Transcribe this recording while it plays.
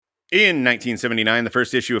In 1979, the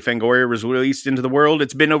first issue of Fangoria was released into the world.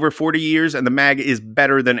 It's been over 40 years, and the mag is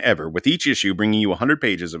better than ever, with each issue bringing you 100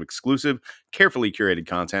 pages of exclusive, carefully curated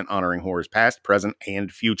content honoring horror's past, present, and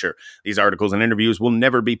future. These articles and interviews will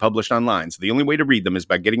never be published online, so the only way to read them is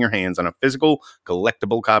by getting your hands on a physical,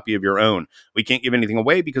 collectible copy of your own. We can't give anything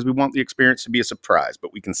away because we want the experience to be a surprise,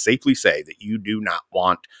 but we can safely say that you do not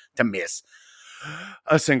want to miss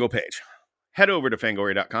a single page. Head over to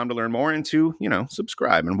fangoria.com to learn more and to,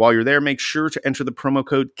 subscribe. And while you're there, make sure to enter the promo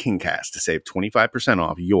code KINGCAST to save 25%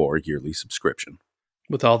 off your yearly subscription.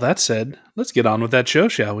 With all that said, let's get on with that show,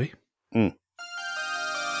 shall we?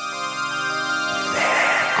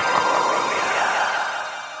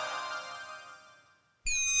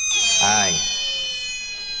 Hi.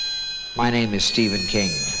 My name is Stephen King.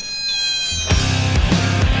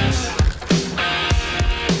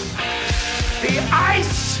 The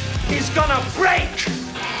ice is gonna break!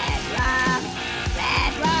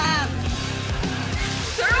 Red rum!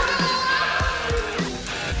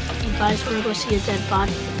 You guys wanna go see a dead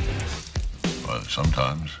body? Well,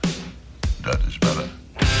 sometimes that is better.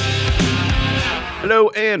 Hello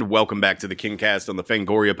and welcome back to the KingCast on the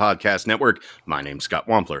Fangoria Podcast Network. My name's Scott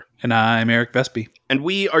Wampler. And I'm Eric Vespi. And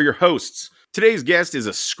we are your hosts. Today's guest is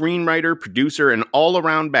a screenwriter, producer, and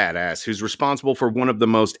all-around badass who's responsible for one of the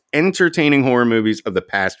most entertaining horror movies of the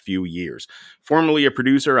past few years. Formerly a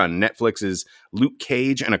producer on Netflix's Luke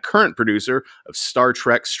Cage and a current producer of Star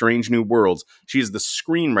Trek Strange New Worlds, she is the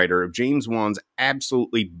screenwriter of James Wan's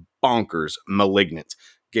absolutely bonkers Malignant,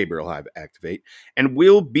 Gabriel Hive Activate, and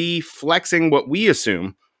will be flexing what we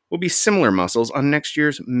assume will be similar muscles on next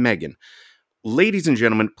year's Megan. Ladies and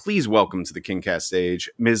gentlemen, please welcome to the KingCast stage,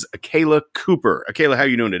 Ms. Akela Cooper. Akela, how are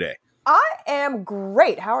you doing today? I am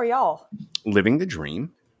great. How are y'all? Living the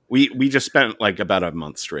dream. We just spent like about a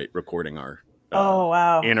month straight recording our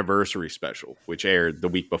anniversary special, which aired the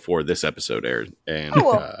week before this episode aired. And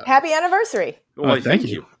happy anniversary. Well, thank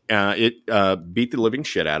you. It beat the living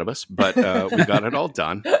shit out of us, but we got it all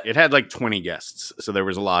done. It had like 20 guests, so there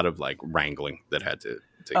was a lot of like wrangling that had to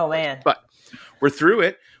take place. Man. But we're through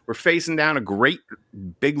it. We're facing down a great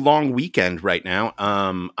big long weekend right now.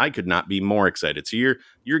 I could not be more excited. So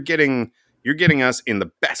you're getting us in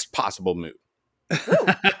the best possible mood.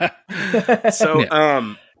 So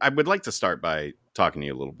I would like to start by talking to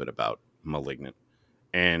you a little bit about Malignant.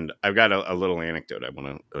 And I've got a little anecdote I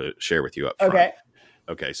want to share with you up front.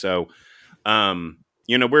 Okay. So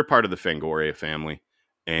we're part of the Fangoria family,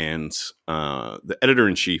 and the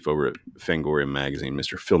editor-in-chief over at Fangoria magazine,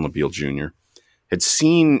 Mr. Phil Nabeel Jr., had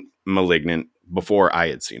seen Malignant before I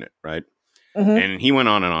had seen it, right? Mm-hmm. And he went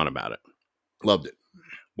on and on about it. Loved it.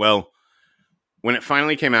 Well, when it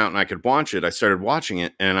finally came out and I could watch it, I started watching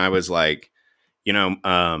it, and I was like,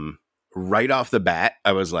 right off the bat,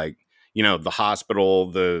 I was like, the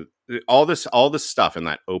hospital, all this stuff in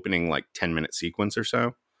that opening like 10-minute sequence or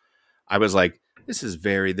so. I was like, this is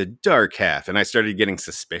very the dark half. And I started getting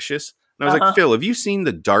suspicious. And I was like, Phil, have you seen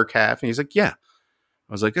the dark half? And he's like, yeah.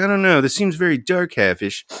 I was like, I don't know. This seems very dark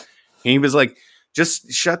half-ish. And he was like,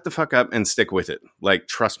 just shut the fuck up and stick with it. Like,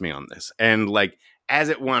 trust me on this. And like, as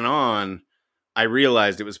it went on, I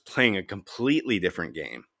realized it was playing a completely different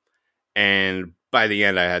game. And by the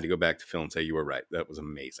end, I had to go back to Phil and say, you were right. That was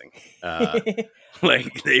amazing. They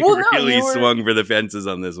really swung for the fences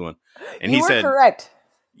on this one. And he said, correct.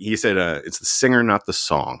 He said, it's the singer, not the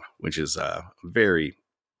song, which is a very,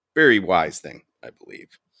 very wise thing, I believe.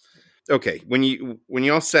 Okay, when you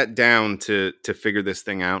all sat down to figure this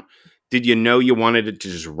thing out, did you know you wanted it to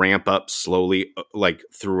just ramp up slowly, like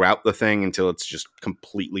throughout the thing until it's just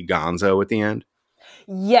completely gonzo at the end?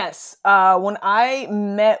 Yes. When I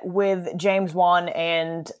met with James Wan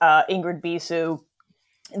and Ingrid Bisu,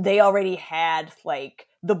 they already had like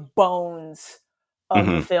the bones of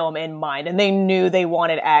the film in mind, and they knew they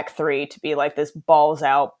wanted Act 3 to be like this balls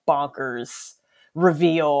out bonkers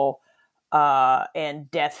reveal and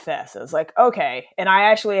death fest. I was like, okay. And I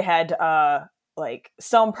actually had like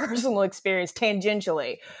some personal experience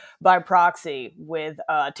tangentially by proxy with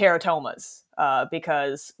teratomas,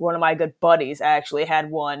 because one of my good buddies actually had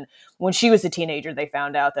one when she was a teenager. They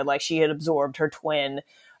found out that like she had absorbed her twin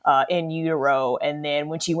in utero, and then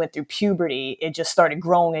when she went through puberty, it just started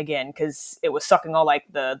growing again because it was sucking all like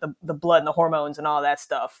the blood and the hormones and all that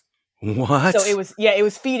stuff. What? So it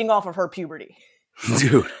was feeding off of her puberty,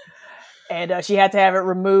 dude. And she had to have it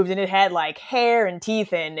removed, and it had like hair and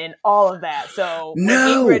teeth and all of that. So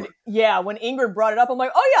when Ingrid brought it up, I'm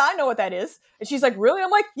like, oh yeah, I know what that is. And she's like, really? I'm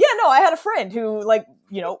like, yeah, no, I had a friend who like,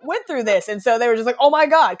 went through this. And so they were just like, oh my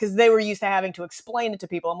God, because they were used to having to explain it to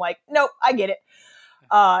people. I'm like, nope, I get it.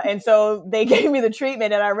 And so they gave me the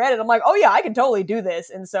treatment and I read it. I'm like, oh yeah, I can totally do this.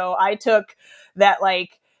 And so I took that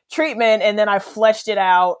like treatment and then I fleshed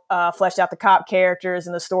out the cop characters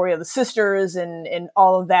and the story of the sisters and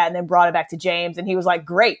all of that, and then brought it back to James. And he was like,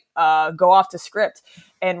 great, go off to script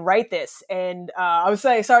and write this. And I was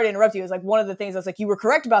saying, sorry to interrupt you. It was like one of the things I was like, you were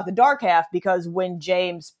correct about the dark half, because when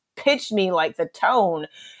James pitched me like the tone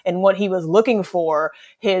and what he was looking for,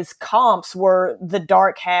 his comps were the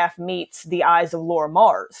dark half meets the Eyes of Laura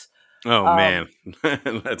Mars. Oh man,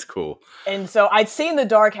 that's cool. And so I'd seen the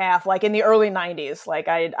dark half like in the early 90s, like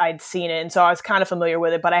I'd seen it, and so I was kind of familiar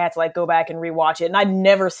with it, but I had to like go back and rewatch it, and I'd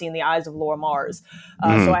never seen the Eyes of Laura Mars,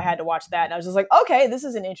 so I had to watch that, and I was just like, okay, this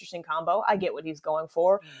is an interesting combo. I get what he's going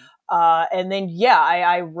for. And then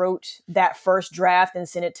I wrote that first draft and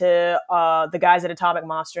sent it to the guys at Atomic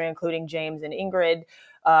Monster, including James and Ingrid.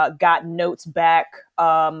 Got notes back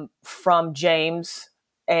from James.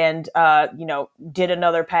 And, did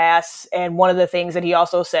another pass. And one of the things that he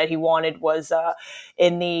also said he wanted was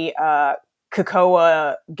in the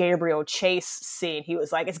Krakoa Gabriel chase scene, he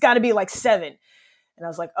was like, it's got to be like 7. And I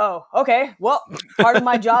was like, oh, okay. Well, part of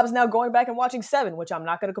my job is now going back and watching 7, which I'm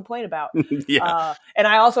not going to complain about. Yeah. And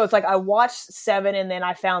I also, it's like I watched 7 and then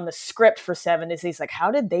I found the script for 7. He's like, how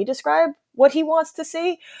did they describe what he wants to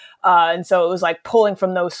see? And so it was like pulling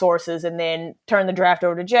from those sources and then turned the draft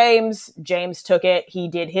over to James. James took it. He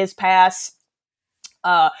did his pass.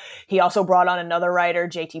 He also brought on another writer,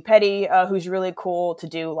 JT Petty, who's really cool, to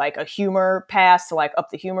do like a humor pass to like up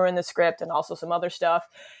the humor in the script and also some other stuff.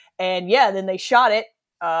 And yeah, then they shot it.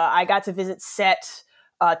 I got to visit set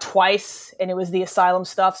twice, and it was the asylum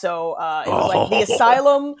stuff. So it was like the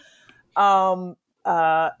asylum,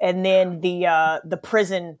 and then the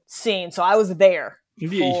prison scene. So I was there.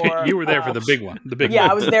 You were there for the big one.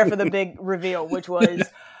 I was there for the big reveal, which was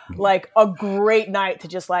like a great night to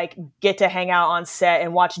just like get to hang out on set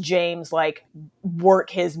and watch James like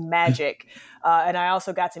work his magic. And I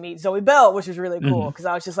also got to meet Zoe Bell, which was really cool because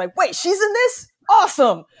I was just like, wait, she's in this?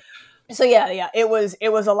 Awesome. So yeah, it was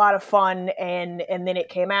a lot of fun, and then it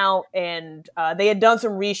came out, and they had done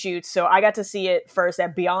some reshoots, so I got to see it first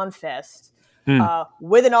at Beyond Fest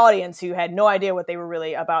with an audience who had no idea what they were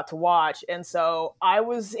really about to watch, and so I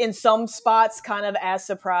was in some spots kind of as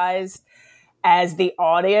surprised as the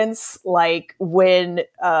audience, like when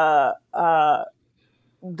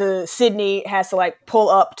the Sydney has to like pull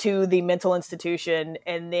up to the mental institution,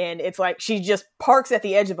 and then it's like she just parks at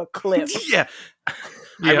the edge of a cliff. Yeah.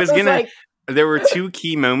 There were 2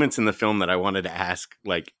 key moments in the film that I wanted to ask,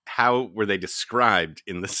 like, how were they described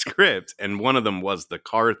in the script? And one of them was the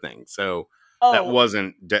car thing. So that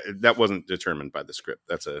wasn't determined by the script.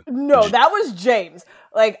 That was James.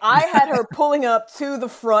 Like, I had her pulling up to the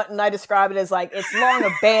front, and I described it as like, it's long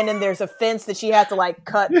abandoned. There's a fence that she had to like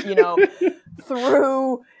cut,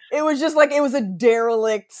 through. It was just like, it was a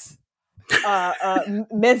derelict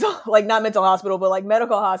mental, like not mental hospital, but like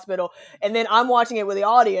medical hospital. And then I'm watching it with the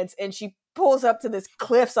audience, and she pulls up to this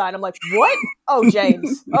cliffside. I'm like, what? Oh,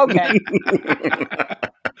 James. Okay.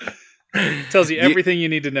 Tells you everything you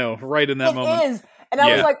need to know right in that moment. It is. And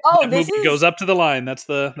I was like, oh, this goes up to the line. That's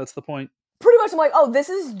the point. Pretty much I'm like, oh, this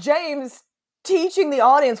is James teaching the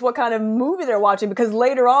audience what kind of movie they're watching, because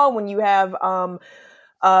later on when you have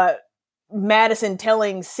Madison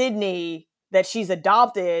telling Sydney that she's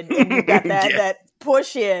adopted, and you got that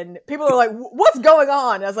push in, people are like, what's going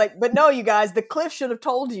on? I was like, but no, you guys, the cliff should have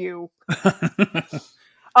told you. Which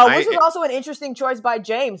was also an interesting choice by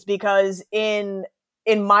James, because in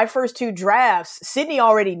my first 2 drafts, Sydney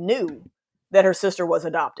already knew that her sister was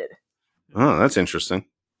adopted. Oh, that's interesting.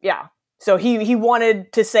 Yeah. So he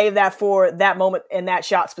wanted to save that for that moment in that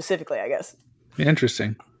shot specifically, I guess.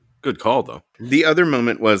 Interesting. Good call, though. The other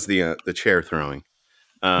moment was the chair throwing.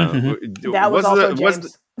 That was also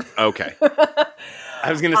James. Okay.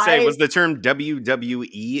 I was going to say, was the term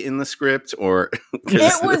WWE in the script, or?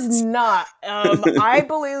 It was not. I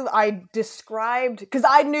believe I described, because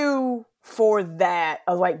I knew for that,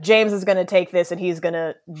 I was like, James is going to take this and he's going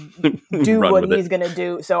to do what he's going to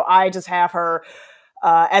do. So I just have her,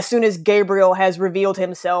 as soon as Gabriel has revealed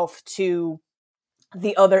himself to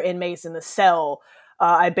the other inmates in the cell,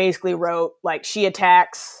 I basically wrote, like, she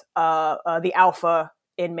attacks the alpha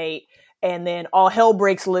inmate, and then all hell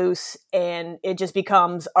breaks loose, and it just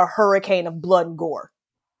becomes a hurricane of blood and gore.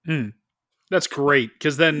 That's great,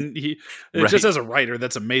 because then just as a writer,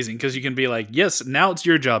 that's amazing, because you can be like, yes, now it's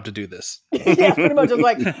your job to do this. Yeah, pretty much. I'm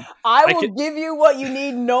like, I will give you what you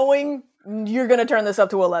need, knowing you're going to turn this up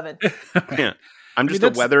to 11. Yeah. I'm just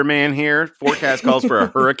a weatherman here. Forecast calls for a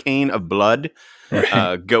hurricane of blood.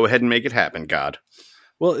 Go ahead and make it happen, God.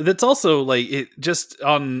 Well, that's also like it just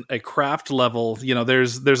on a craft level,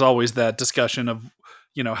 there's always that discussion of,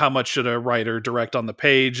 how much should a writer direct on the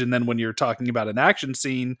page? And then when you're talking about an action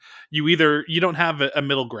scene, you don't have a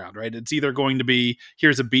middle ground, right? It's either going to be,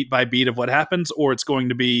 here's a beat by beat of what happens, or it's going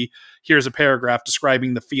to be, here's a paragraph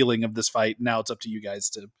describing the feeling of this fight. Now it's up to you guys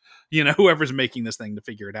to, whoever's making this thing to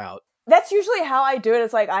figure it out. That's usually how I do it.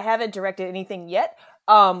 It's like, I haven't directed anything yet.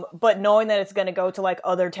 But knowing that it's going to go to like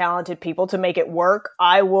other talented people to make it work,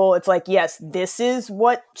 it's like, yes, this is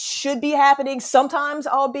what should be happening. Sometimes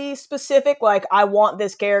I'll be specific. Like, I want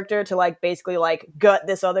this character to like basically like gut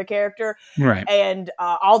this other character. Right. And,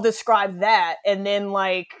 I'll describe that. And then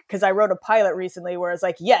like, cause I wrote a pilot recently where it's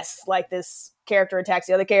like, yes, like this character attacks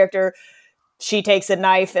the other character. She takes a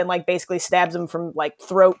knife and like basically stabs him from like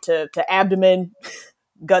throat to abdomen,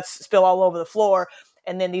 guts spill all over the floor.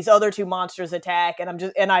 And then these other two monsters attack,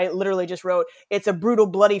 and I literally just wrote, it's a brutal,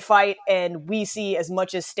 bloody fight, and we see as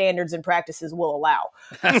much as standards and practices will allow.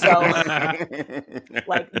 So,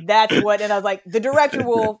 like, that's what, and I was like, the director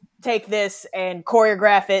will take this and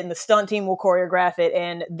choreograph it, and the stunt team will choreograph it,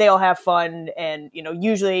 and they'll have fun, and,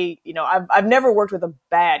 usually, I've never worked with a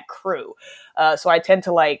bad crew, so I tend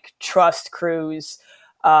to, like, trust crews,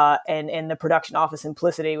 and the production office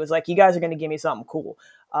simplicity was like, you guys are going to give me something cool.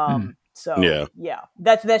 So yeah,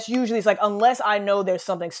 that's usually, it's like, unless I know there's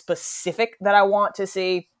something specific that I want to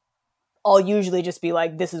see, I'll usually just be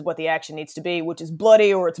like, this is what the action needs to be, which is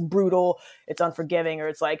bloody, or it's brutal, it's unforgiving, or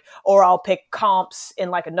it's like, or I'll pick comps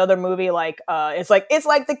in like another movie. Like, it's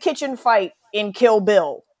like the kitchen fight in Kill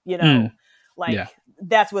Bill,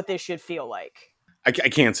 that's what this should feel like. I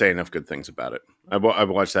can't say enough good things about it. I've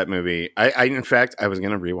watched that movie. I in fact, I was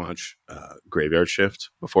going to rewatch Graveyard Shift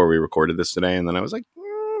before we recorded this today. And then I was like,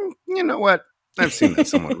 you know what? I've seen that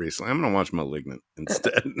somewhat recently. I'm going to watch Malignant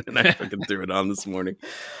instead. And I fucking threw it on this morning.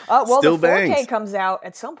 Well, Still the 4K bangs. comes out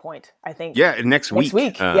at some point, I think. Yeah, next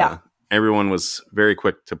week. Yeah. Everyone was very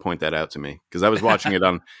quick to point that out to me because I was watching it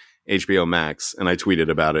on HBO Max and I tweeted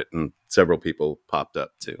about it and several people popped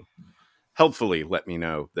up to helpfully let me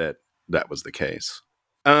know that was the case.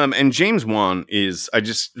 And James Wan is, I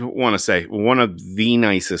just want to say, one of the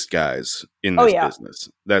nicest guys in this business.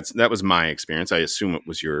 That was my experience. I assume it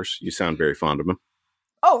was yours. You sound very fond of him.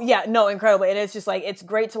 Oh yeah, no, incredible. And it's just like, it's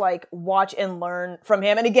great to like watch and learn from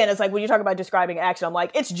him. And again, it's like when you talk about describing action, I'm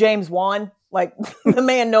like, it's James Wan. Like the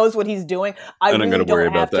man knows what he's doing. I really don't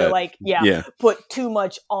worry have to like, put too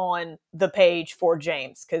much on the page for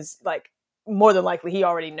James. Cause like more than likely he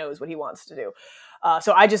already knows what he wants to do.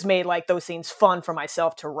 So I just made like those scenes fun for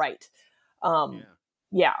myself to write.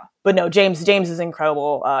 But no, James is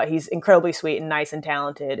incredible. He's incredibly sweet and nice and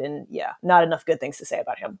talented, and not enough good things to say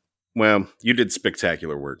about him. Well, you did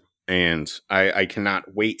spectacular work, and I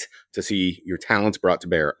cannot wait to see your talents brought to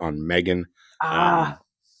bear on Megan.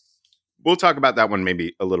 We'll talk about that one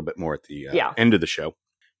maybe a little bit more at the end of the show.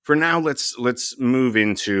 For now, let's move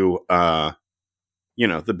into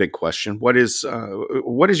the big question. What is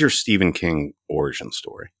your Stephen King origin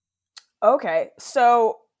story? Okay,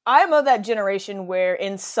 so I'm of that generation where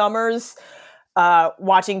in summers,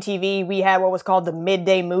 watching TV, we had what was called the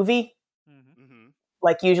midday movie,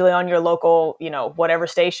 like usually on your local, whatever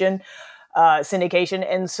station, syndication.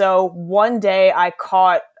 And so one day I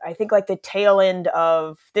caught, I think like the tail end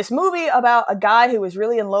of this movie about a guy who was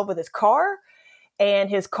really in love with his car, and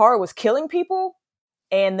his car was killing people.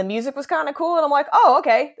 And the music was kind of cool. And I'm like, oh,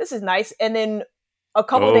 okay, this is nice. And then a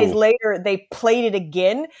couple of days later, they played it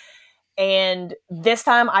again. And this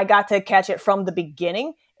time I got to catch it from the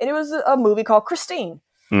beginning. And it was a movie called Christine.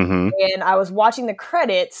 Mm-hmm. And I was watching the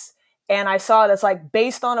credits and I saw it as like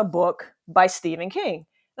based on a book by Stephen King.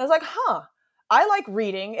 And I was like, I like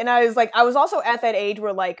reading. And I was also at that age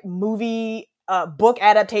where like book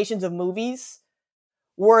adaptations of movies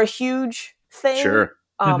were a huge thing. Sure.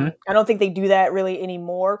 I don't think they do that really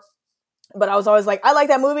anymore, but I was always like, I like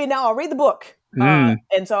that movie. Now I'll read the book. And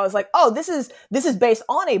so I was like, oh, this is based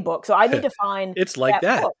on a book. So I need to find it's like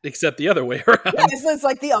that book. Except the other way around. Yeah, it's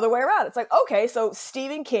like the other way around. It's like, okay, so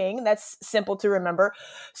Stephen King, that's simple to remember.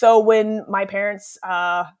 So when my parents,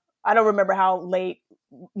 I don't remember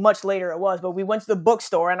much later it was, but we went to the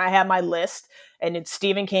bookstore and I had my list and it's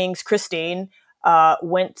Stephen King's Christine.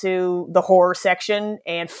 Went to the horror section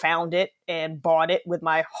and found it and bought it with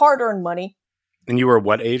my hard-earned money. And you were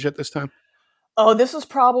what age at this time? Oh, this was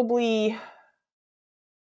probably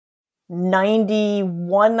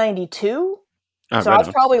 91, 92. So I was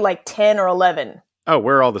probably like 10 or 11. Oh,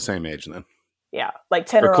 we're all the same age then. Yeah, like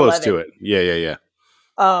 10 or 11. Close to it. Yeah.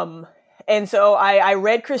 And so I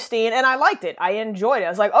read Christine and I liked it. I enjoyed it. I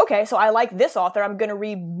was like, okay, so I like this author. I'm going to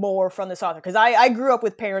read more from this author. Because I grew up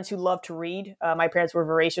with parents who loved to read. My parents were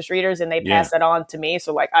voracious readers and they passed that on to me.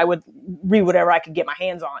 So like I would read whatever I could get my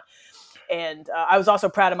hands on. And I was also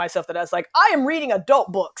proud of myself that I was like, I am reading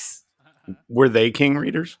adult books. Were they King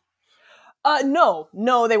readers? No,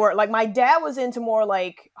 they weren't. Like my dad was into more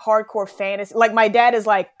like hardcore fantasy. Like my dad is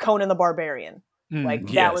like Conan the Barbarian. Like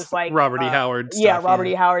that was like Robert E. Howard stuff, yeah, Robert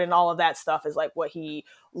E. Howard and all of that stuff is like what he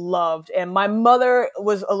loved. And my mother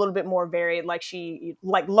was a little bit more varied. Like she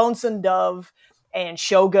like Lonesome Dove and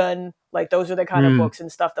Shogun. Like those are the kind of books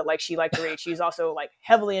and stuff that like she liked to read. She's also like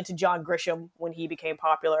heavily into John Grisham when he became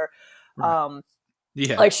popular.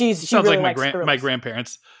 Yeah, like she sounds really like my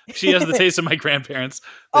grandparents. She has the taste of my grandparents.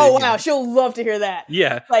 Oh wow, she'll love to hear that.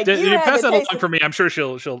 Yeah, like you pass that along for me. I'm sure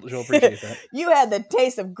she'll appreciate that. You had the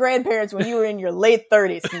taste of grandparents when you were in your late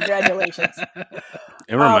 30s. Congratulations.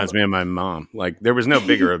 It reminds me of my mom. Like there was no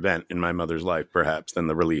bigger event in my mother's life, perhaps, than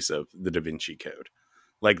the release of the Da Vinci Code.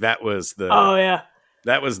 Like that was the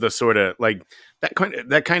that was the sort of like that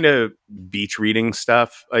kind of beach reading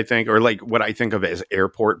stuff, I think, or like what I think of as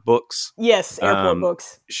airport books. Yes, airport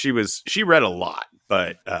books. She read a lot,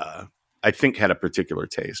 but I think had a particular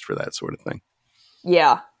taste for that sort of thing.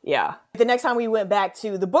 Yeah. The next time we went back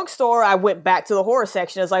to the bookstore, I went back to the horror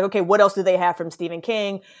section. I was like, okay, what else do they have from Stephen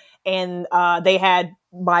King? And they had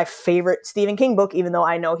my favorite Stephen King book, even though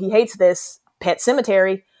I know he hates this, Pet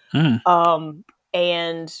Sematary.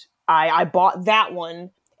 And I bought that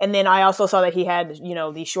one. And then I also saw that he had,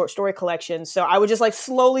 the short story collection. So I would just like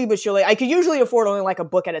slowly but surely, I could usually afford only like a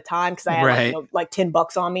book at a time because I had like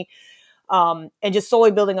 $10 on me. And just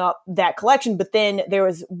slowly building up that collection. But then there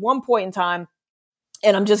was one point in time,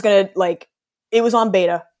 and I'm just going to like, it was on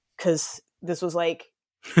beta because this was like,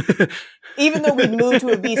 even though we moved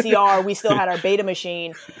to a VCR, we still had our beta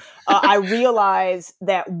machine. I realized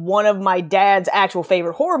that one of my dad's actual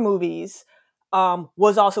favorite horror movies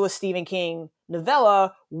was also a Stephen King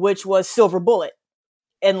novella, which was Silver Bullet.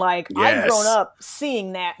 And like, I'd grown up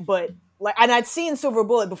seeing that, but like, and I'd seen Silver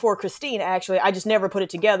Bullet before Christine, actually. I just never put it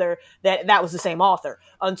together that was the same author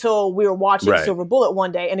until we were watching Silver Bullet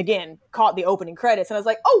one day. And again, caught the opening credits. And I was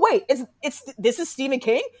like, oh wait, this is Stephen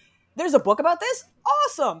King? There's a book about this?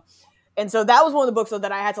 Awesome. And so that was one of the books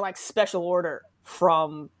that I had to like special order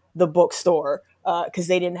from the bookstore because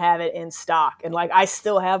they didn't have it in stock. And like, I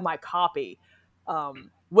still have my copy.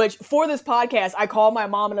 Which for this podcast, I called my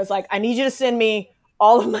mom and I was like, I need you to send me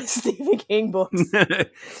all of my Stephen King books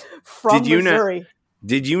from Missouri.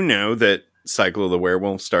 Did you know that Cycle of the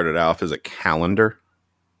Werewolf started off as a calendar?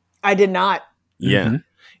 I did not. Yeah. Mm-hmm.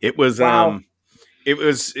 It was,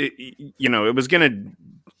 it was going to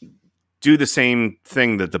do the same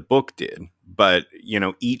thing that the book did, but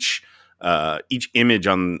each image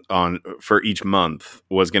on for each month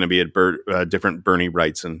was going to be a different Bernie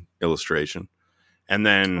Wrightson illustration. And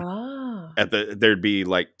then there'd be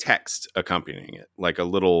like text accompanying it, like a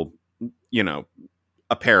little,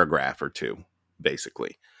 a paragraph or two,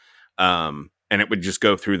 basically. And it would just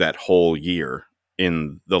go through that whole year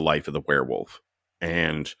in the life of the werewolf.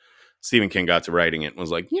 And Stephen King got to writing it and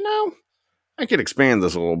was like, I could expand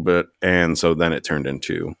this a little bit. And so then it turned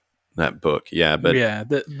into that book. Yeah. But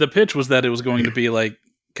the pitch was that it was going to be like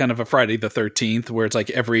kind of a Friday the 13th, where it's like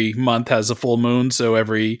every month has a full moon. So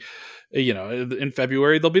every, in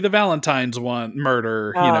February, there'll be the Valentine's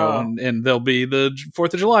murder, and there'll be the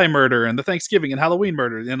 4th of July murder and the Thanksgiving and Halloween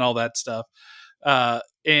murder and all that stuff.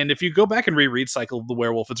 And if you go back and reread Cycle of the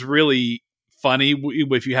Werewolf, it's really funny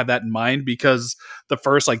if you have that in mind, because the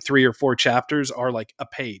first like 3 or 4 chapters are like a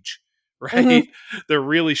page, right? Mm-hmm. They're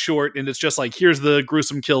really short. And it's just like, here's the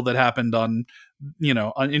gruesome kill that happened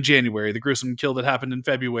in January, the gruesome kill that happened in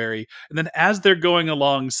February. And then as they're going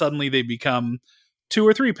along, suddenly they become 2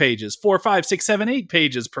 or 3 pages, 4, 5, 6, 7, 8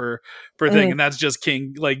 pages per thing. And that's just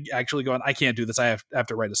King like actually going, I can't do this. I have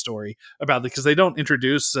to write a story about it, because they don't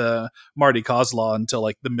introduce Marty Kozlaw until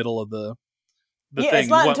like the middle of the thing. It's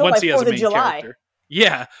not until once like he has 4th a main of July. Character.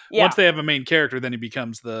 Yeah. Once they have a main character, then he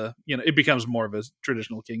becomes it becomes more of a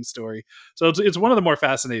traditional King story. So it's one of the more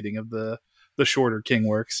fascinating of the shorter King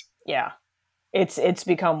works. Yeah. It's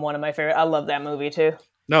become one of my favorite. I love that movie too.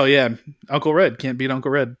 No, yeah. Uncle Red. Can't beat Uncle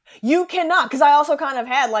Red. You cannot, because I also kind of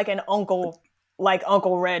had like an uncle, like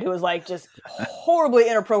Uncle Red, who was like just horribly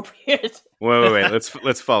inappropriate. Wait.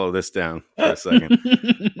 Let's follow this down for a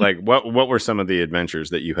second. Like, what were some of the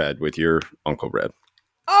adventures that you had with your Uncle Red?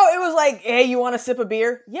 Oh, it was like, hey, you want a sip of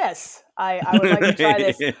beer? Yes, I would like to try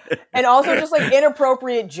this. And also just like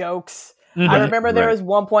inappropriate jokes. I remember there Right. was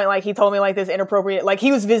one point, like, he told me, like, this inappropriate, like,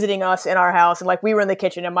 he was visiting us in our house, and, like, we were in the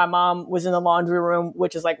kitchen, and my mom was in the laundry room,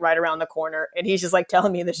 which is, like, right around the corner, and he's just, like,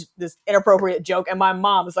 telling me this inappropriate joke, and my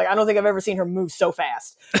mom was like, I don't think I've ever seen her move so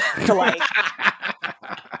fast to, like,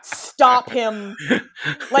 stop him.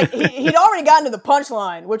 Like, he'd already gotten to the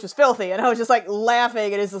punchline, which was filthy, and I was just, like,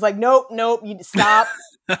 laughing, and it's just like, nope, you stop.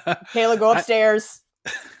 Kayla, go upstairs.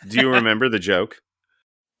 Do you remember the joke?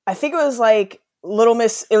 I think it was like Little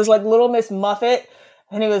Miss Muffet,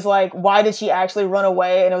 and he was like, why did she actually run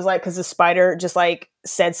away? And it was like, because the spider just like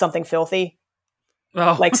said something filthy.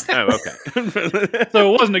 Oh, Like, Oh, okay.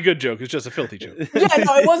 so it wasn't a good joke. It's just a filthy joke. yeah,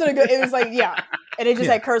 no, it wasn't a good. It was like, yeah, and it just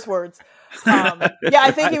had curse words. Yeah, I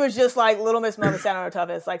think he was just like Little Miss Muffet sounded on top of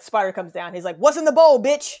it. It's like spider comes down. He's like, what's in the bowl,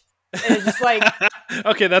 bitch? And it's just like,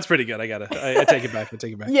 okay, that's pretty good. I take it back.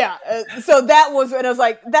 yeah. So that was, and I was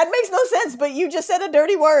like, that makes no sense. But you just said a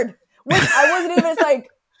dirty word, which I wasn't even. It's like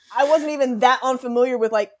I wasn't even that unfamiliar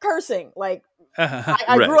with like cursing. Like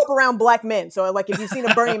I grew up around black men, so like if you've seen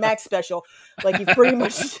a Bernie Mac special, like you've pretty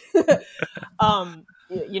much,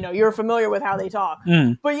 you're familiar with how they talk.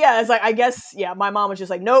 But yeah, it's like I guess my mom was just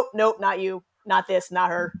like, nope, not you, not this,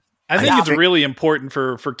 not her. I think it's really important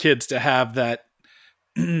for kids to have that.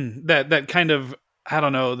 that kind of, I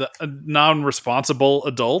don't know, the non-responsible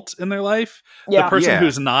adult in their life, the person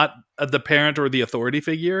who's not the parent or the authority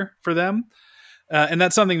figure for them, and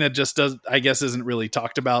that's something that just isn't really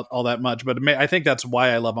talked about all that much. But I think that's why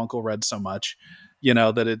I love Uncle Red so much.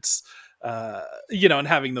 That it's and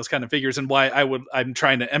having those kind of figures, and why I'm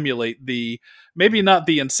trying to emulate maybe not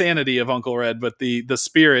the insanity of Uncle Red, but the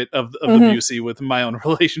spirit of the Busey with my own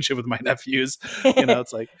relationship with my nephews.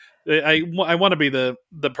 It's like I want to be the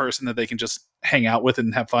person that they can just hang out with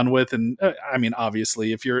and have fun with. And I mean,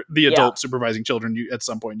 obviously, if you're the adult supervising children, you at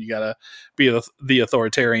some point you gotta be the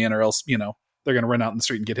authoritarian, or else they're gonna run out in the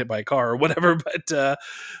street and get hit by a car or whatever. But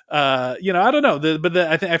I don't know.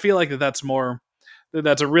 I feel like that's more.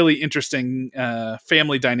 That's a really interesting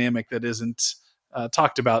family dynamic that isn't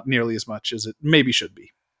talked about nearly as much as it maybe should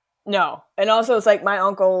be. No. And also it's like my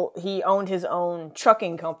uncle, he owned his own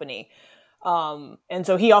trucking company. And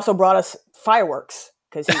so he also brought us fireworks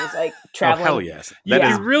because he was like traveling. Oh, hell yes. You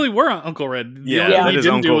really were Uncle Red. That is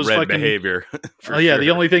Uncle Red behavior. The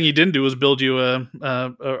only thing he didn't do was build you a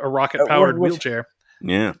rocket-powered wheelchair.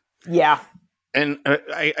 Yeah. Yeah. And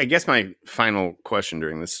I guess my final question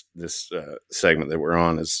during this segment that we're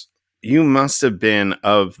on is, you must have been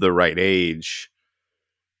of the right age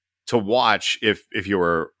to watch if you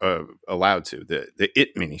were allowed to the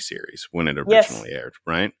It miniseries when it originally aired,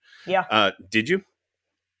 right? Yeah. Did you?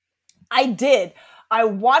 I did. I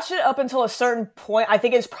watched it up until a certain point. I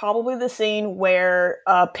think it's probably the scene where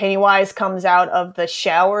Pennywise comes out of the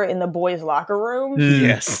shower in the boys' locker room.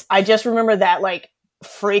 Yes. I just remember that like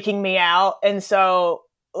freaking me out. And so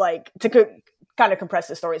like to kind of compress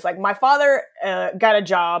the story, it's like my father got a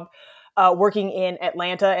job working in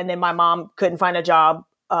Atlanta, and then my mom couldn't find a job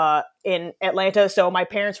in Atlanta. So my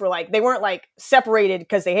parents were like, they weren't like separated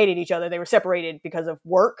because they hated each other. They were separated because of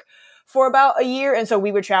work for about a year. And so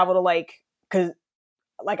we would travel to because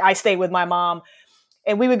I stayed with my mom,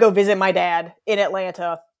 and we would go visit my dad in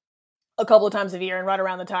Atlanta a couple of times a year. And right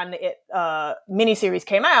around the time the It miniseries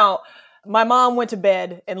came out, my mom went to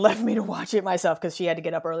bed and left me to watch it myself because she had to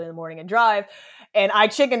get up early in the morning and drive. And I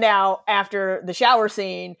chickened out after the shower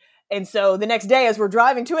scene. And so the next day, as we're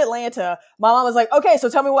driving to Atlanta, my mom was like, okay, so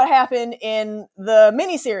tell me what happened in the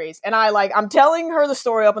miniseries. And I'm telling her the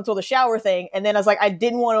story up until the shower thing. And then I was like, I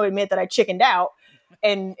didn't want to admit that I chickened out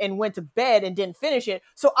and went to bed and didn't finish it.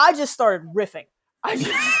 So I just started riffing. I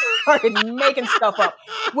just started making stuff up,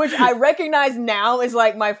 which I recognize now is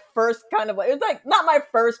like my first kind of it's like not my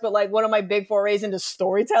first, but like one of my big forays into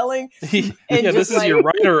storytelling. This is your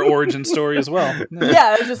writer origin story as well.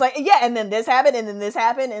 Yeah, it's just like, and then this happened, and then this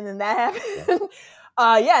happened, and then that happened.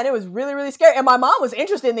 And it was really, really scary. And my mom was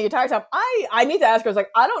interested in the entire time. I need to ask her, I was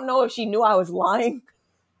like, I don't know if she knew I was lying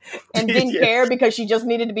and didn't care because she just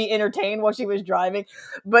needed to be entertained while she was driving.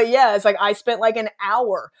 But yeah, it's like I spent like an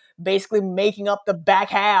hour basically making up the back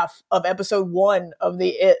half of episode 1 of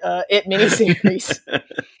the It miniseries.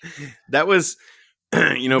 That was,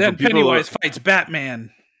 then Pennywise fights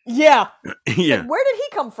Batman. Yeah. Yeah. Like, where did he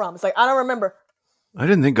come from? It's like, I don't remember. I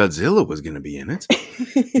didn't think Godzilla was going to be in it.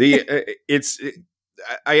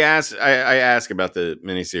 I ask about the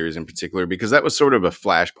miniseries in particular because that was sort of a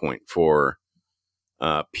flashpoint for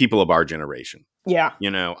people of our generation. Yeah.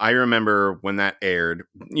 I remember when that aired,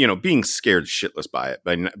 being scared shitless by it,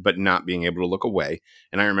 but not being able to look away.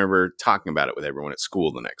 And I remember talking about it with everyone at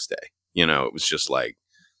school the next day. It was just like,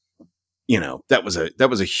 that was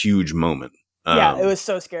a huge moment. Yeah, it was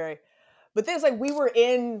so scary. But there's like we were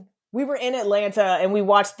in Atlanta and we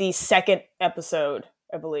watched the second episode,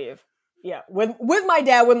 I believe. Yeah, with my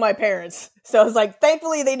dad, with my parents. So it's like,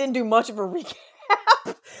 thankfully they didn't do much of a recap,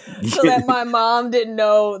 so that my mom didn't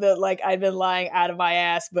know that like I'd been lying out of my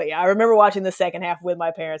ass. But yeah, I remember watching the second half with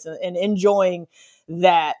my parents and enjoying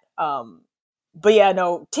that. But yeah,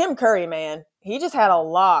 no, Tim Curry, man, he just had a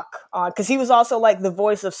lock on, because he was also like the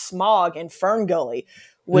voice of Smaug in Fern Gully,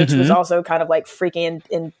 which was also kind of like freaky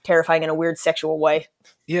and terrifying in a weird sexual way.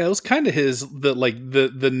 Yeah, it was kind of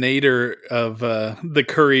the nadir of the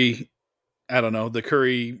Curry. I don't know, the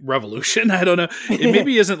Curry revolution. I don't know. It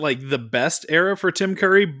maybe isn't like the best era for Tim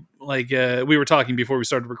Curry. Like we were talking before we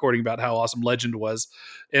started recording about how awesome Legend was.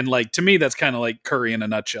 And like, to me, that's kind of like Curry in a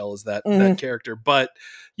nutshell, is that character. But,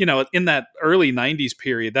 you know, in that early 90s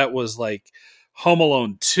period, that was like Home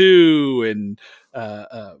Alone 2 and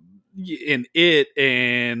in It,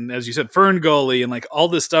 and as you said, Fern Gully, and like all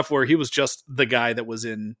this stuff where he was just the guy that was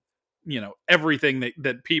in, you know, everything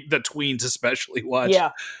that tweens especially watch.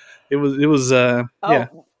 Yeah. It was yeah.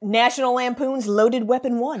 National Lampoon's Loaded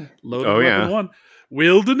Weapon 1. Loaded Weapon 1.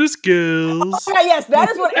 Wilderness Girls. Oh, yes, that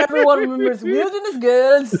is what everyone remembers. Wilderness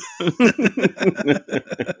Girls.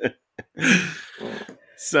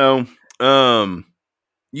 So,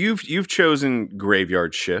 you've chosen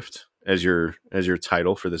Graveyard Shift as your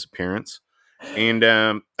title for this appearance, and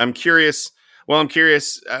I'm curious. Well, I'm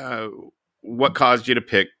curious what caused you to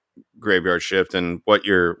pick Graveyard Shift, and what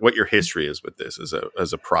your history is with this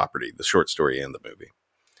as a property, the short story and the movie.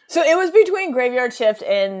 So it was between Graveyard Shift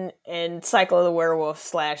and Cycle of the Werewolf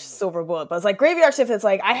 / Silver Bullet. But it's like Graveyard Shift, it's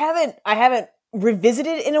like I haven't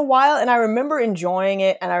revisited it in a while, and I remember enjoying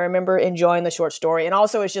it, and I remember enjoying the short story. And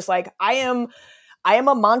also it's just like I am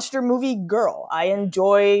a monster movie girl. I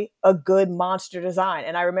enjoy a good monster design.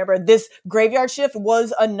 And I remember this Graveyard Shift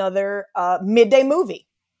was another midday movie.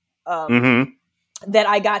 That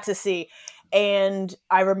I got to see, and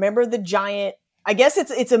I remember the giant. I guess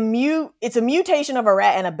it's a mutation of a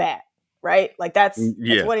rat and a bat, right? Like that's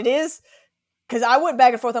what it is. Because I went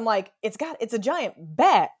back and forth. I'm like, it's a giant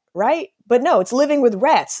bat, right? But no, it's living with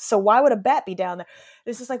rats. So why would a bat be down there?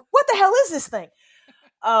 It's just like, what the hell is this thing?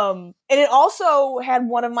 And it also had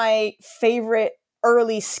one of my favorite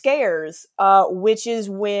early scares, which is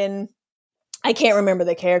when. I can't remember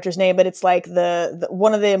the character's name, but it's like the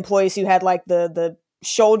one of the employees who had like the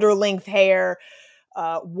shoulder length hair.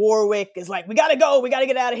 Warwick is like, we gotta go, we gotta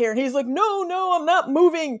get out of here. And he's like, no, I'm not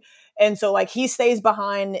moving. And so like he stays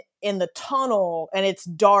behind in the tunnel, and it's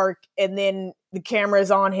dark, and then the camera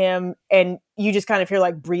is on him, and you just kind of hear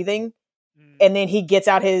like breathing. And then he gets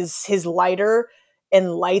out his lighter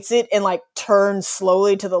and lights it and like turns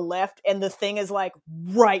slowly to the left, and the thing is like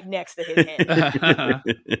right next to his head.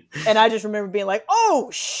 And I just remember being like, oh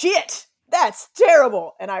shit, that's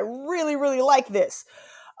terrible. And I really, really like this.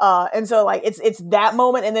 And so like it's that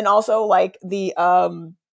moment. And then also like the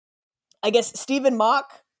I guess Stephen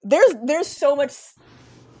Mock. There's so much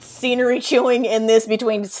scenery chewing in this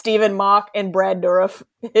between Stephen Mock and Brad Dourif.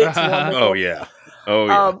 It's wonderful. Oh yeah.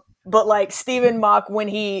 But like Stephen Mock, when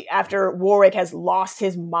after Warwick has lost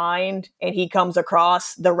his mind and he comes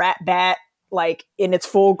across the rat bat like in its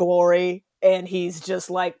full glory, and he's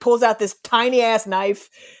just like pulls out this tiny ass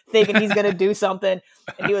knife thinking he's gonna do something,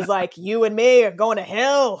 and he was like, you and me are going to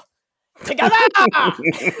hell together.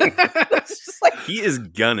 It's just like, he is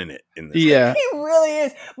gunning it in this. Yeah, he really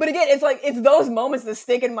is. But again, it's like it's those moments that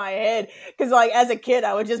stick in my head, because like as a kid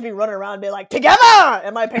I would just be running around and be like, together,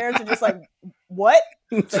 and my parents are just like, what?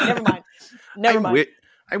 Like, never mind.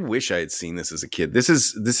 I wish I had seen this as a kid. This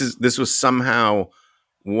was somehow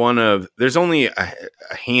one of. There's only a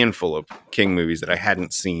handful of King movies that I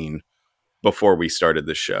hadn't seen before we started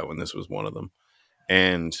the show, and this was one of them.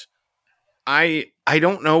 And I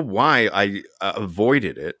don't know why I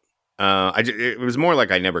avoided it. It was more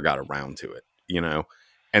like I never got around to it, you know.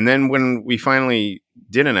 And then when we finally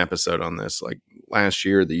did an episode on this, like last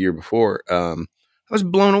year, or the year before, I was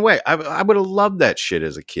blown away. I would have loved that shit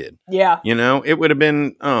as a kid. Yeah. You know, it would have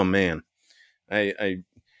been, oh man. I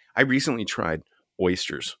recently tried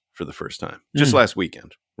oysters for the first time. Just last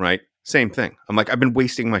weekend, right? Same thing. I'm like, I've been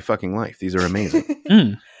wasting my fucking life. These are amazing.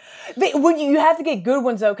 You have to get good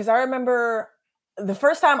ones though, because I remember the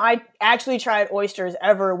first time I actually tried oysters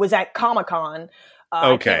ever was at Comic-Con. Okay,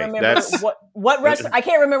 I can't remember what restaurant. I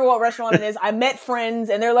can't remember what restaurant it is. I met friends,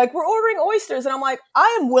 and they're like, "We're ordering oysters," and I'm like,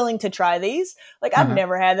 "I am willing to try these." Like, I've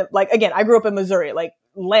never had them. Like, again, I grew up in Missouri, like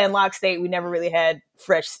landlocked state. We never really had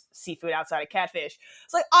fresh seafood outside of catfish.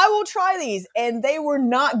 It's like, I will try these, and they were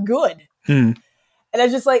not good. And I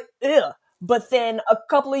was just like, ugh. But then a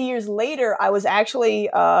couple of years later, I was actually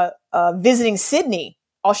visiting Sydney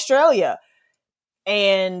Australia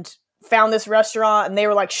and found this restaurant, and they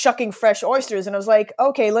were like shucking fresh oysters, and I was like,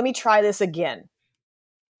 okay, let me try this again.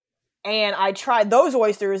 And I tried those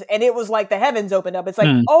oysters, and it was like the heavens opened up. It's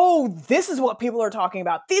like, oh, this is what people are talking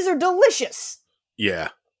about. These are delicious. Yeah,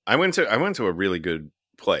 I went to a really good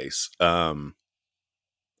place. I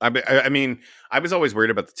mean, I was always worried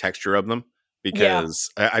about the texture of them because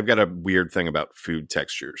I've got a weird thing about food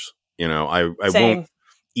textures. You know, I won't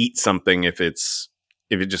eat something if it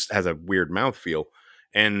just has a weird mouthfeel.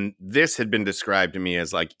 And this had been described to me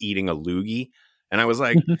as like eating a loogie. And I was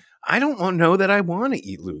like, I don't know that I want to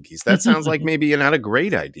eat loogies. That sounds like maybe not a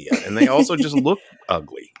great idea. And they also just look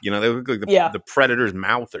ugly. You know, they look like the predator's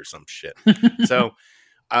mouth or some shit. So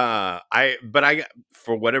I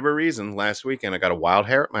for whatever reason, last weekend I got a wild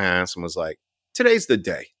hair at my ass and was like, today's the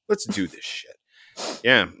day. Let's do this shit.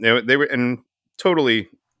 Yeah, they were and totally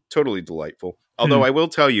delightful. Although I will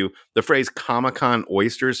tell you, the phrase Comic-Con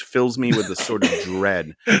oysters fills me with a sort of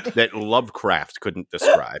dread that Lovecraft couldn't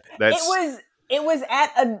describe. It was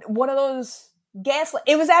at one of those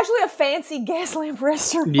it was actually a fancy gas lamp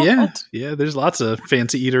restaurant. Yeah. There's lots of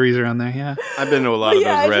fancy eateries around there. Yeah, I've been to a lot of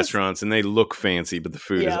those restaurants, and they look fancy, but the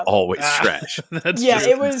food is always trash.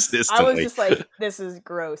 It was. I was just like, this is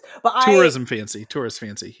gross. But tourist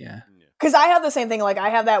fancy. Yeah. Because I have the same thing. Like, I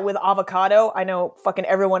have that with avocado. I know fucking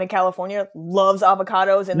everyone in California loves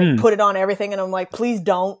avocados, and they put it on everything, and I'm like, please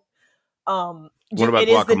don't. What about guacamole?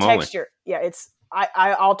 Is the texture. Yeah,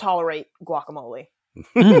 I'll tolerate guacamole.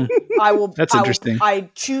 I will. That's interesting.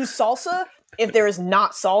 I choose salsa if there is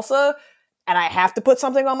not salsa, and I have to put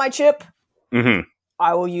something on my chip.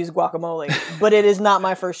 I will use guacamole, but it is not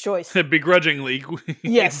my first choice. Begrudgingly,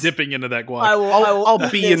 dipping into that guac. I'll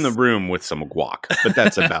be in the room with some guac, but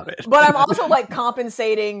that's about it. But I'm also like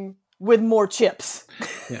compensating with more chips.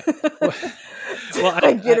 Yeah.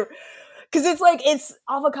 Because it's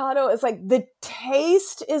avocado. It's like the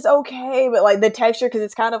taste is okay, but like the texture, because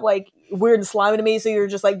it's kind of like weird and slimy to me. So you're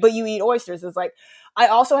just like, but you eat oysters. It's like, I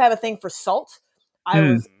also have a thing for salt.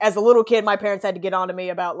 As a little kid, my parents had to get on to me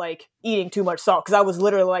about like eating too much salt, because I was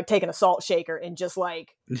literally like taking a salt shaker and just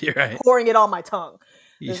like pouring it on my tongue.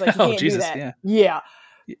 It's like, you can't do that. Yeah.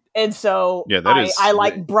 And so I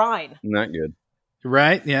like brine. Not good.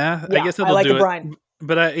 Right? Yeah. I guess that'll do it. Brine.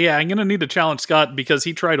 But I'm going to need to challenge Scott, because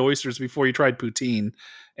he tried oysters before he tried poutine.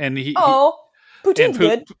 And poutine's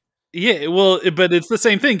good. Yeah, well, but it's the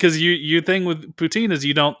same thing, because your thing with poutine is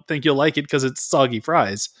you don't think you'll like it because it's soggy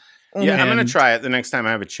fries. Yeah, I'm going to try it the next time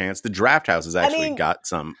I have a chance. The Draft House has actually got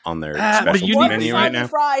some on their specialty menu right now.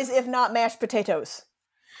 Fries, if not mashed potatoes.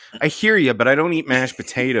 I hear you, but I don't eat mashed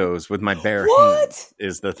potatoes with my bare hands.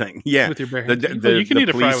 Is the thing? Yeah, with your bare hands. You can eat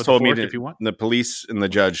a fry with a fork if you want. The police and the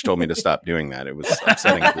judge told me to stop doing that. It was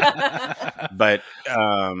upsetting. But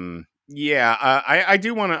I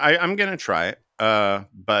do want to. I'm going to try it.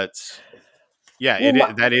 But yeah,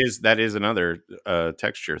 that is another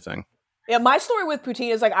texture thing. Yeah, my story with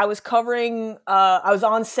poutine is like I was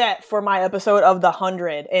on set for my episode of The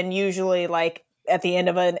 100, and usually like at the end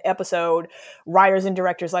of an episode, writers and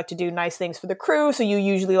directors like to do nice things for the crew, so you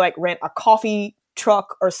usually like rent a coffee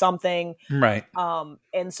truck or something. Right.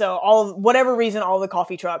 And so whatever reason, all the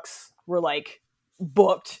coffee trucks were like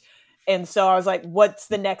booked. And so I was like, what's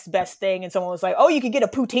the next best thing? And someone was like, oh, you could get a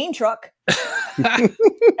poutine truck.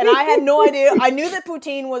 And I had no idea. I knew that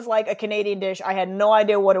poutine was like a Canadian dish. I had no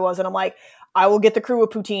idea what it was. And I'm like, I will get the crew a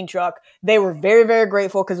poutine truck. They were very, very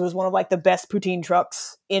grateful, because it was one of like the best poutine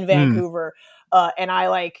trucks in Vancouver. And I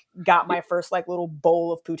like got my first like little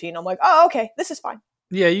bowl of poutine. I'm like, oh, okay, this is fine.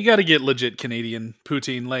 Yeah, you got to get legit Canadian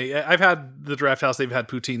poutine. Like, I've had the Draft House; they've had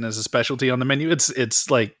poutine as a specialty on the menu. It's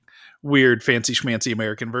like weird, fancy schmancy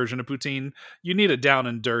American version of poutine. You need it down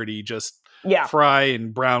and dirty, just fry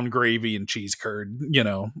and brown gravy and cheese curd.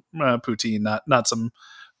 Poutine, not some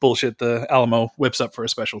bullshit the Alamo whips up for a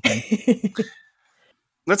special thing.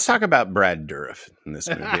 Let's talk about Brad Dourif in this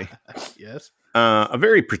movie. Yes. A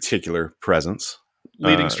very particular presence.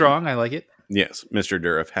 Leading strong, I like it. Yes, Mr.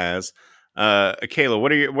 Dourif has. Akela,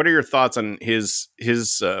 what are your thoughts on his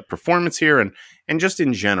performance here, and just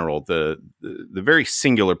in general, the very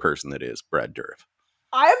singular person that is Brad Dourif?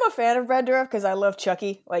 I am a fan of Brad Dourif because I love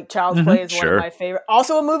Chucky. Like, Child's Play is one of my favorite.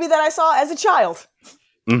 Also, a movie that I saw as a child.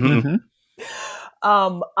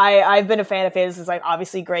 I've been a fan of his. It's like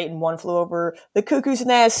obviously great in One Flew Over the Cuckoo's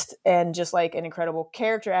Nest, and just like an incredible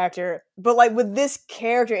character actor. But like with this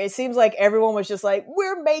character, it seems like everyone was just like,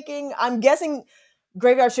 I'm guessing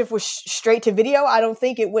Graveyard Shift was straight to video. I don't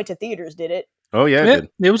think it went to theaters, did it? Oh yeah,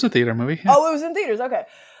 it was a theater movie. Yeah. Oh, it was in theaters. Okay,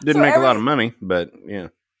 didn't make a lot of money, but yeah.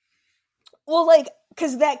 Well, like,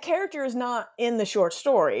 because that character is not in the short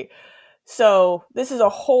story. So this is a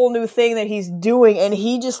whole new thing that he's doing, and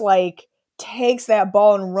he just like takes that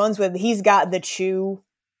ball and runs with it. He's got the chew,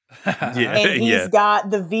 and he's got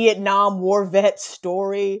the Vietnam War vet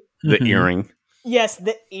story. The earring. Yes,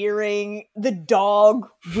 the earring, the dog,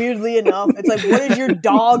 weirdly enough. It's like, what is your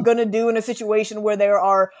dog going to do in a situation where there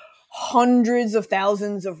are hundreds of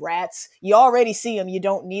thousands of rats? You already see them. You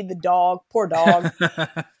don't need the dog. Poor dog.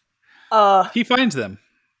 He finds them.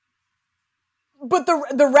 But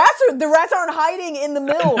the rats aren't hiding in the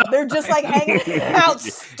mill. They're just like hanging out,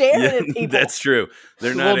 staring at people. That's true.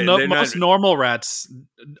 They're not. Most normal rats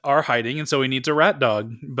are hiding, and so we need a rat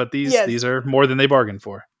dog. But these are more than they bargained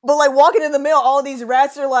for. But like walking in the mill, all of these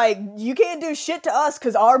rats are like, "You can't do shit to us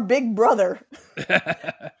because our big brother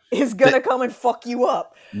is gonna come and fuck you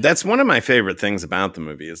up." That's one of my favorite things about the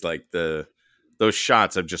movie is like those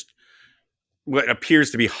shots of just what appears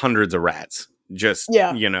to be hundreds of rats. Just,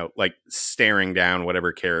 like staring down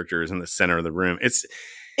whatever character is in the center of the room. It's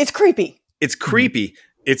creepy. It's creepy.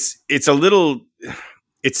 It's a little,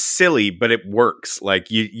 it's silly, but it works. Like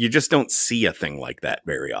you just don't see a thing like that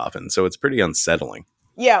very often. So it's pretty unsettling.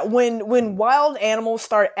 Yeah. When wild animals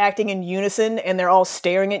start acting in unison and they're all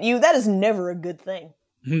staring at you, that is never a good thing.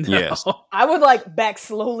 No. Yes. I would like back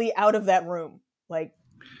slowly out of that room. Like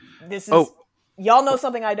this is, y'all know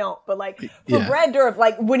something I don't, but like for Brad Dourif,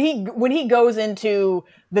 like when he goes into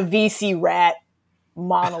the VC rat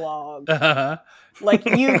monologue, like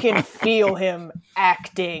you can feel him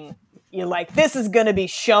acting. You're like, this is going to be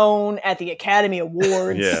shown at the Academy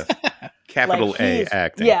Awards. Yeah, capital like A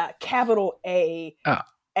acting. Yeah, capital A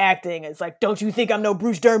acting. It's like, don't you think I'm no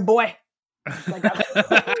Bruce Dern boy? Like,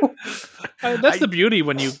 that's the beauty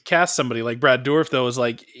when you cast somebody like Brad Dourif, though, is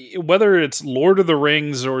like whether it's Lord of the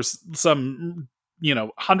Rings or some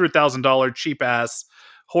 $100,000 cheap ass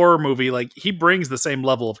horror movie, like he brings the same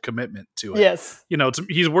level of commitment to it. Yes,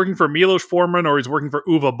 he's working for Milos Forman or he's working for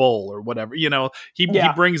Uwe Boll or whatever. He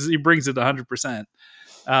brings it 100%.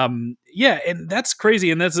 And that's crazy,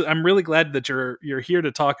 and I'm really glad that you're here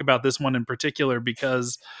to talk about this one in particular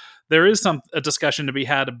because there is a discussion to be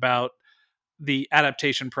had about the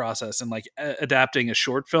adaptation process and like adapting a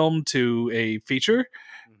short film to a feature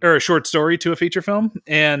or a short story to a feature film.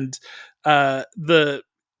 And the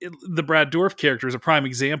Brad Dourif character is a prime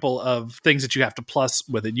example of things that you have to plus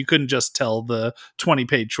with it. You couldn't just tell the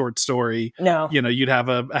 20-page short story. No, you'd have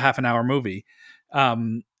a half an hour movie.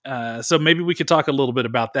 So maybe we could talk a little bit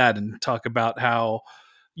about that and talk about how,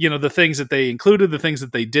 the things that they included, the things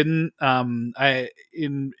that they didn't. I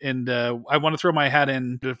want to throw my hat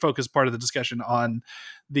in to focus part of the discussion on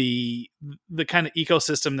the kind of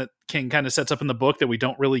ecosystem that King kind of sets up in the book that we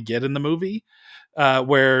don't really get in the movie.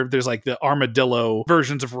 Where there's like the armadillo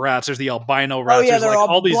versions of rats, there's the albino rats, there's like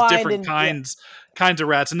all these different kinds of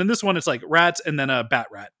rats, and in this one it's like rats and then a bat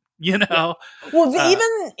rat. Well,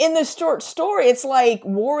 even in the short story, it's like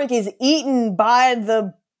Warwick is eaten by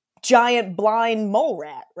the giant blind mole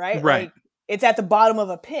rat, right? Right. Like, it's at the bottom of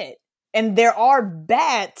a pit, and there are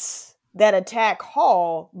bats that attack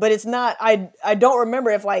Hall, but it's not. I don't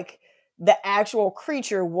remember if like the actual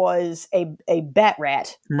creature was a bat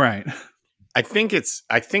rat. Right. I think it's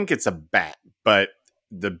a bat, but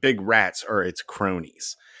the big rats are its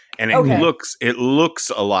cronies, and it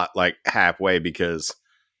looks a lot like Halfway because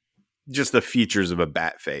just the features of a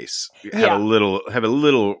bat face have a little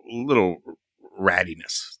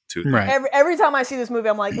rattiness to them. Right. Every time I see this movie,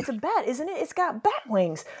 I'm like, it's a bat, isn't it? It's got bat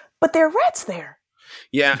wings, but there are rats there.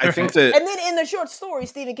 Yeah, I think that. And then in the short story,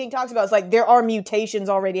 Stephen King talks about it's like there are mutations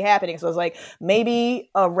already happening. So it's like maybe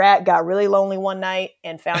a rat got really lonely one night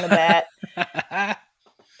and found a bat.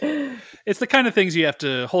 It's the kind of things you have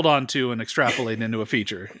to hold on to and extrapolate into a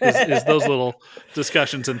feature. Is those little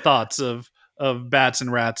discussions and thoughts of bats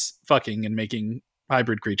and rats fucking and making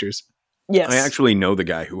hybrid creatures. Yes. I actually know the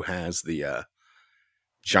guy who has the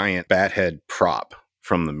giant bat head prop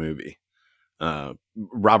from the movie.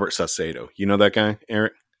 Robert Saucedo. You know that guy,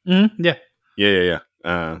 Eric? Mm-hmm. Yeah.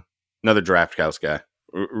 Yeah. Another Draft House guy.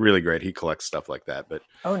 Really great. He collects stuff like that. But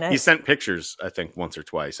nice. He sent pictures, I think, once or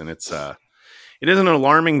twice, and it is an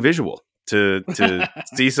alarming visual to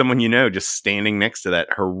see someone just standing next to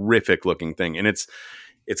that horrific looking thing, and it's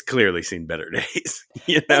clearly seen better days.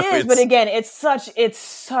 It is, but again, it's such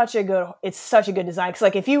a good design. Because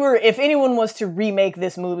like if anyone was to remake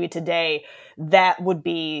this movie today, that would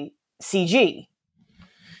be CG.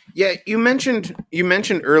 Yeah, you mentioned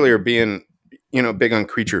earlier being big on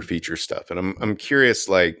creature feature stuff, and I'm curious,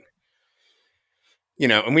 like,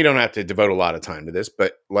 and we don't have to devote a lot of time to this,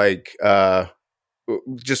 but like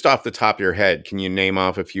just off the top of your head, can you name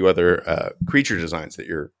off a few other creature designs that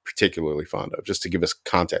you're particularly fond of, just to give us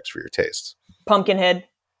context for your tastes? Pumpkinhead.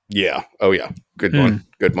 Yeah. Oh yeah. Good one.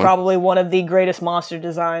 Good one. Probably one of the greatest monster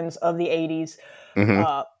designs of the 80s.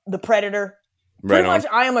 The Predator. Pretty much,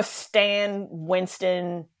 I am a Stan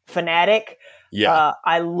Winston fanatic. Yeah.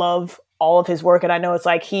 I love all of his work, and I know it's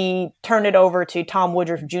like he turned it over to Tom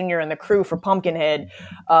Woodruff Jr. and the crew for Pumpkinhead.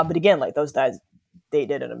 But again, like those guys, they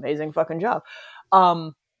did an amazing fucking job.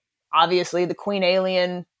 Obviously, the Queen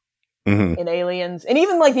Alien in Aliens, and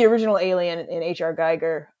even like the original Alien in H.R.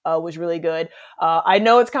 Geiger was really good. I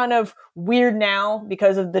know it's kind of weird now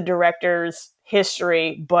because of the director's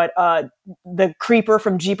history, but the Creeper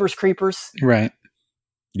from Jeepers Creepers, right?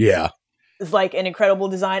 Yeah, is like an incredible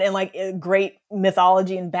design and like a great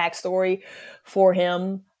mythology and backstory for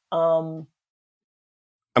him. I'm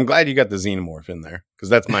glad you got the Xenomorph in there because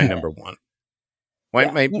that's my number one.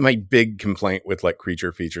 My big complaint with like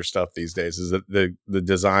creature feature stuff these days is that the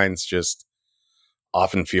designs just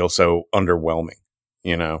often feel so underwhelming,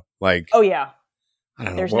 you know, like, oh yeah, I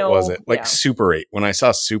don't know, what was it? Like Super 8. When I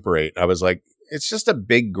saw Super 8, I was like, it's just a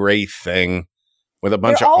big gray thing with a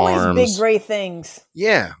bunch of arms. Always big gray things.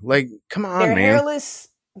 Yeah. Like, come on, they're man. Hairless.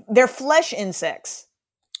 They're flesh insects.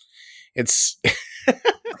 It's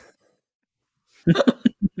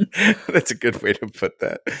that's a good way to put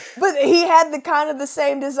that. But he had the kind of the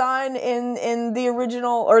same design in the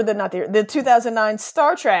original, or the 2009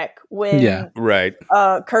 Star Trek when right.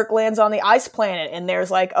 Kirk lands on the ice planet and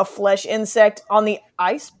there's like a flesh insect on the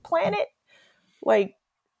ice planet. Like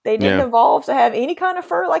they didn't evolve to have any kind of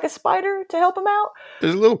fur like a spider to help him out.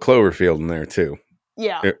 There's a little Cloverfield in there too.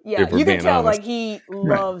 Yeah, you can tell honest. Like he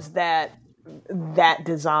loves that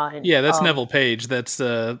design. Yeah, that's Neville Page. That's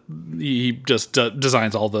he just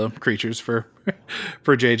designs all the creatures for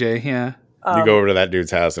JJ. Yeah, you go over to that dude's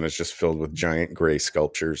house and it's just filled with giant gray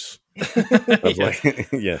sculptures.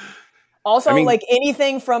 Yeah. Also, like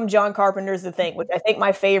anything from John Carpenter's The Thing, which I think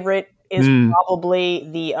my favorite is probably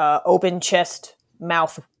the open chest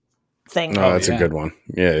mouth thing. Oh, that's a good one.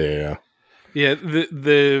 Yeah. Yeah,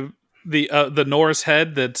 the Norse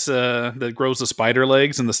head that grows the spider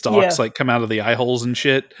legs and the stalks like come out of the eye holes and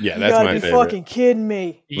shit. Yeah, that's my favorite. You fucking kidding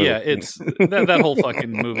me? Yeah, it's that whole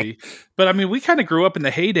fucking movie. But I mean, we kind of grew up in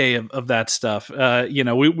the heyday of that stuff. You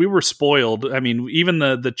know, we were spoiled. I mean, even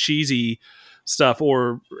the cheesy stuff,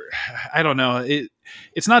 or I don't know.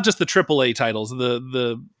 It's not just the AAA titles.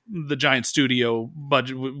 The giant studio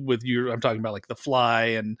budget with I'm talking about like The Fly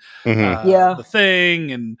and The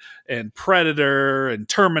Thing and Predator and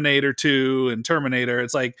Terminator 2 and Terminator.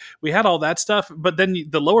 It's like we had all that stuff, but then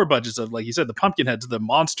the lower budgets of, like you said, the Pumpkinheads, the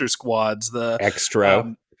Monster Squads, the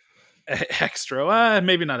Extra,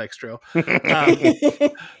 maybe not Extra,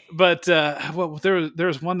 but well,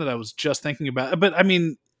 there's one that I was just thinking about. But I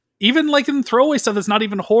mean, even like in throwaway stuff that's not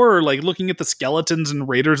even horror, like looking at the skeletons in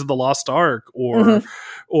Raiders of the Lost Ark or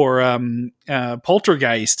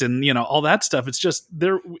Poltergeist and, you know, all that stuff. It's just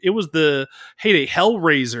it was the heyday.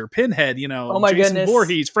 Hellraiser, Pinhead, you know, Jason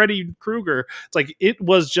Voorhees, Freddy Krueger. It's like, it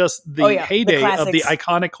was just the heyday of the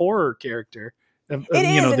iconic horror character of the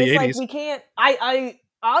 80s. Like we can't, I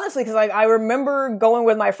honestly, because like I remember going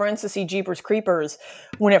with my friends to see Jeepers Creepers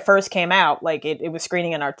when it first came out. Like it was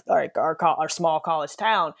screening in our small college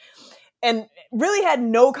town, and really had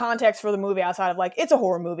no context for the movie outside of like it's a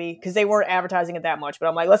horror movie because they weren't advertising it that much. But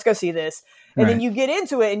I'm like, let's go see this, and then you get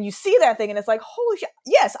into it and you see that thing, and it's like, holy shit!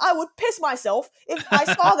 Yes, I would piss myself if I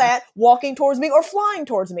saw that walking towards me or flying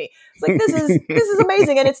towards me. It's like this is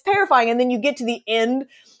amazing, and it's terrifying. And then you get to the end,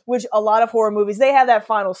 which a lot of horror movies, they have that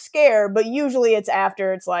final scare, but usually it's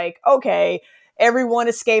after it's like, okay, everyone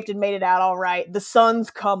escaped and made it out all right. The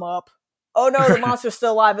sun's come up. Oh no, the monster's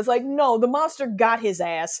still alive. It's like, no, the monster got his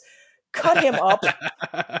ass, cut him up,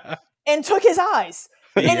 and took his eyes.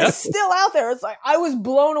 And it's still out there. It's like, I was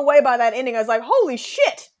blown away by that ending. I was like, holy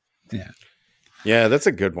shit. Yeah, that's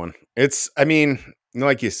a good one. I mean,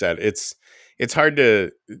 like you said, it's hard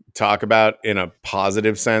to talk about in a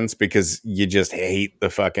positive sense because you just hate the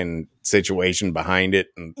fucking situation behind it.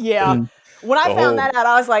 And when I found that out,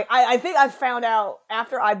 I was like, I think I found out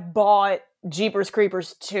after I bought Jeepers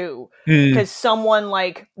Creepers 2 because someone,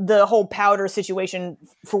 like, the whole powder situation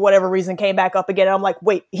for whatever reason came back up again. And I'm like,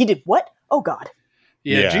 wait, he did what? Oh God.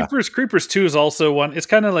 Yeah, Jeepers Creepers 2 is also one. It's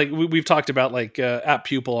kind of like we've talked about, like App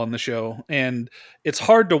Pupil on the show, and it's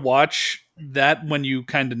hard to watch that when you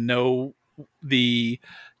kind of know the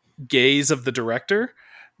gaze of the director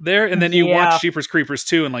there, and then you watch Jeepers Creepers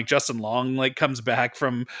 2 and like Justin Long like comes back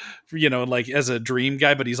from, you know, like as a dream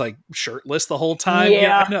guy, but he's like shirtless the whole time.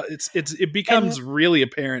 I know it becomes really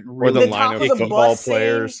apparent. Or the line of football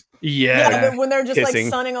players. When they're just kissing,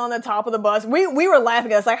 like sunning on the top of the bus. We were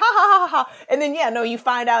laughing at us like ha ha ha ha, and then you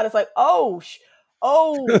find out it's like, oh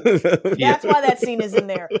Oh, that's why that scene is in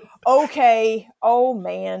there. Okay. Oh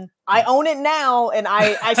man, I own it now, and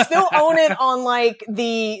I still own it on like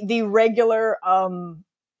the regular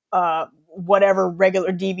whatever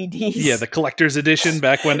regular DVDs. Yeah, the collector's edition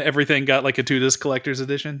back when everything got like a 2-disc collector's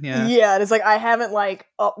edition. Yeah. Yeah, and it's like I haven't like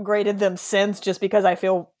upgraded them since just because I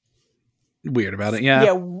feel weird about it. Yeah.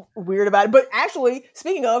 Yeah, weird about it. But actually,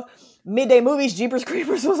 speaking of midday movies, Jeepers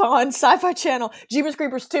Creepers was on Sci-Fi Channel. Jeepers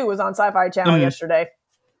Creepers 2 was on Sci-Fi Channel yesterday.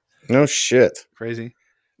 No shit. Crazy.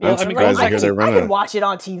 I'm surprised to hear they're running. I can watch it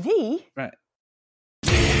on TV. Right.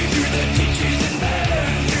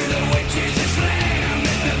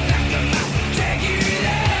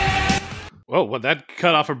 Oh, well, that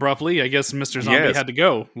cut off abruptly. I guess Mr. Zombie had to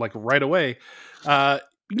go, like, right away.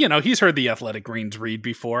 He's heard the Athletic Greens read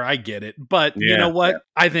before. I get it. But you know what?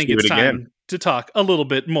 I think it's time to talk a little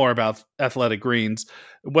bit more about Athletic Greens,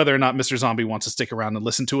 whether or not Mr. Zombie wants to stick around and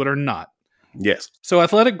listen to it or not. Yes. So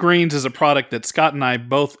Athletic Greens is a product that Scott and I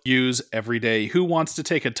both use every day. Who wants to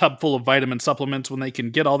take a tub full of vitamin supplements when they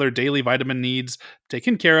can get all their daily vitamin needs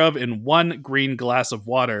taken care of in one green glass of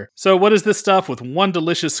water? So what is this stuff? With one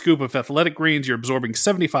delicious scoop of Athletic Greens, you're absorbing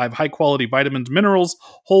 75 high-quality vitamins, minerals,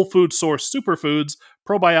 whole food source superfoods,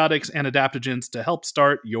 probiotics, and adaptogens to help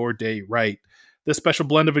start your day right. This special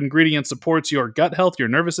blend of ingredients supports your gut health, your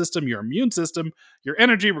nervous system, your immune system, your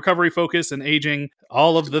energy, recovery, focus, and aging,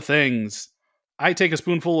 all of the things. I take a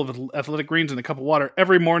spoonful of Athletic Greens in a cup of water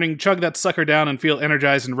every morning, chug that sucker down, and feel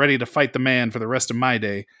energized and ready to fight the man for the rest of my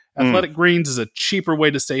day. Athletic Greens is a cheaper way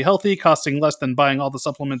to stay healthy, costing less than buying all the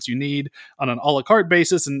supplements you need on an a la carte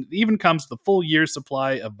basis, and it even comes with a full year's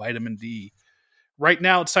supply of vitamin D. Right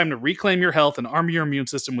now, it's time to reclaim your health and arm your immune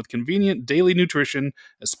system with convenient daily nutrition,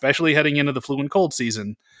 especially heading into the flu and cold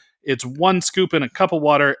season. It's one scoop in a cup of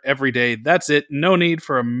water every day. That's it. No need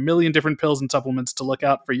for a million different pills and supplements to look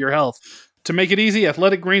out for your health. To make it easy,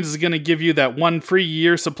 Athletic Greens is going to give you that one free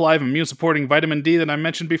year supply of immune-supporting vitamin D that I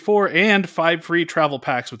mentioned before, and 5 free travel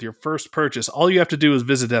packs with your first purchase. All you have to do is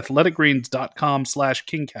visit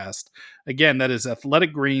athleticgreens.com/kingcast. Again, that is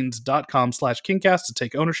athleticgreens.com/kingcast to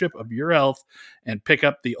take ownership of your health and pick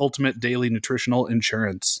up the ultimate daily nutritional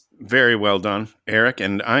insurance. Very well done, Eric.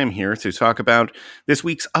 And I am here to talk about this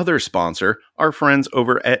week's other sponsor, our friends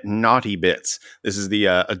over at Naughty Bits. This is the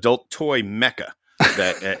adult toy mecca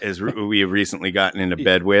that as we have recently gotten into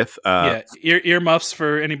bed with. Earmuffs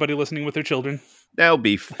for anybody listening with their children. They'll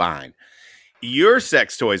be fine. Your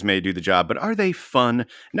sex toys may do the job, but are they fun?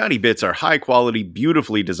 Naughty Bits are high-quality,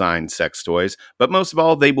 beautifully designed sex toys, but most of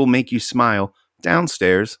all, they will make you smile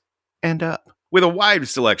downstairs and up. With a wide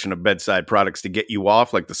selection of bedside products to get you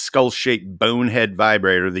off, like the skull-shaped bonehead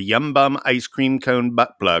vibrator, the Yum Bum ice cream cone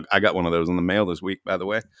butt plug. I got one of those in the mail this week, by the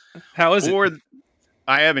way. How is it?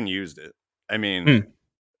 I haven't used it. I mean,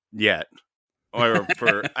 yet. Or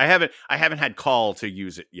I haven't had call to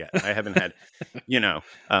use it yet. I haven't had, the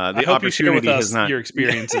I hope opportunity you share with us has not. Your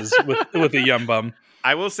experiences with the Yum Bum.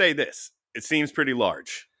 I will say this: it seems pretty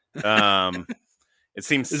large. It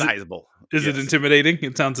seems sizable. Is it intimidating?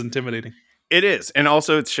 It sounds intimidating. It is, and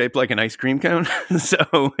also it's shaped like an ice cream cone,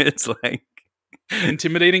 so it's like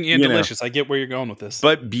intimidating and delicious. I get where you're going with this,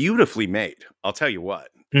 but beautifully made. I'll tell you what.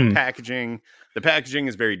 The packaging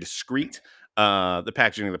is very discreet. The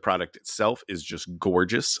packaging of the product itself is just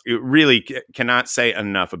gorgeous. It really cannot say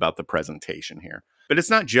enough about the presentation here. But it's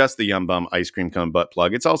not just the Yum Bum ice cream cone butt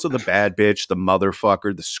plug. It's also the bad bitch, the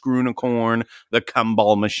motherfucker, the screw-unicorn, the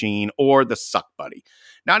cumball machine, or the suck buddy.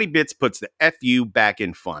 Naughty Bits puts the FU back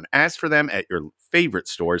in fun. Ask for them at your favorite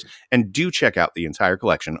stores, and do check out the entire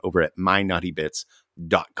collection over at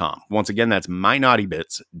mynaughtybits.com. Once again, that's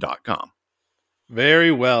mynaughtybits.com.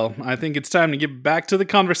 Very well. I think it's time to get back to the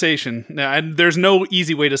conversation. Now, there's no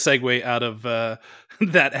easy way to segue out of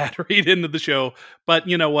that ad read into the show, but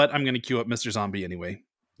you know what? I'm going to cue up Mr. Zombie anyway.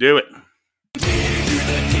 Do it.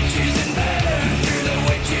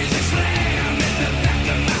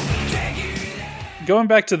 Going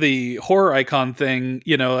back to the horror icon thing,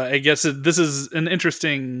 I guess this is an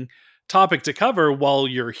interesting topic to cover while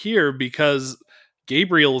you're here, because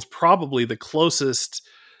Gabriel is probably the closest.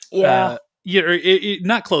 Yeah.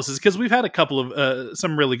 Not closest, because we've had a couple of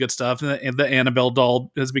some really good stuff. The Annabelle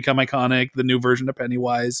doll has become iconic. The new version of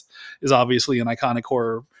Pennywise is obviously an iconic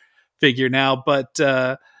horror figure now. But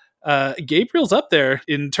Gabriel's up there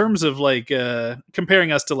in terms of like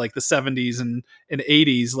comparing us to like the 70s and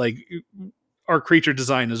 80s. Like our creature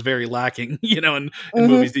design is very lacking, in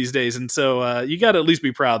movies these days. And so you got to at least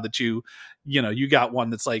be proud that you got one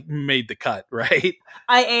that's like made the cut, right?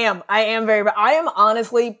 I am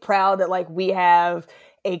honestly proud that like we have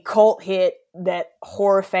a cult hit that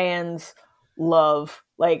horror fans love.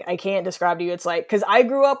 Like, I can't describe to you. It's like, because I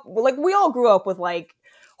grew up, like, we all grew up with like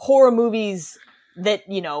horror movies that,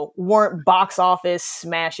 you know, weren't box office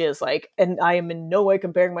smashes. Like, and I am in no way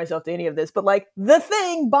comparing myself to any of this, but like The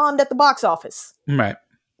Thing bombed at the box office Right.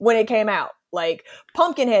 when it came out. Like,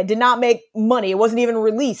 Pumpkinhead did not make money. It wasn't even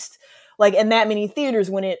released like in that many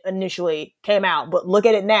theaters when it initially came out. But look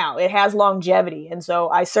at it now. It has longevity. And so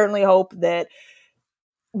I certainly hope that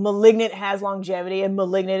Malignant has longevity, and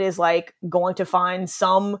Malignant is like going to find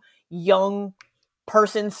some young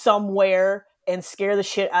person somewhere and scare the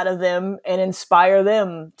shit out of them and inspire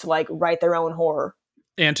them to like write their own horror.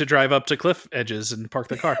 And to drive up to cliff edges and park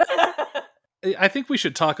the car. I think we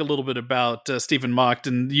should talk a little bit about Stephen Mocht,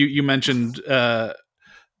 and you mentioned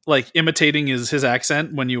like imitating his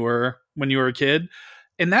accent when you were a kid,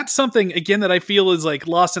 and that's something again that I feel is like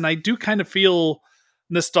lost, and I do kind of feel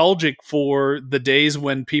nostalgic for the days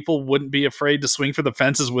when people wouldn't be afraid to swing for the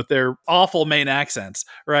fences with their awful Maine accents,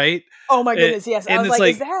 right? Oh my goodness, yes. I and was it's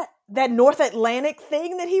like, is that North Atlantic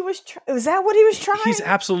thing that he was was that what he was trying? He's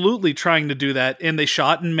absolutely trying to do that, and they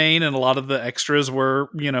shot in Maine, and a lot of the extras were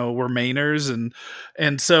Mainers,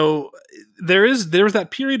 and so there was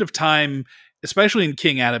that period of time, especially in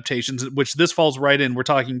King adaptations, which this falls right in. We're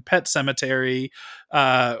talking Pet Sematary,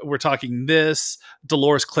 we're talking this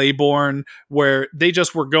Dolores Claiborne, where they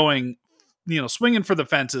just were going, swinging for the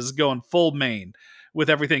fences, going full Maine with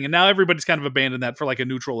everything. And now everybody's kind of abandoned that for like a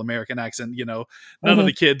neutral American accent. None of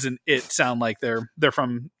the kids in it sound like they're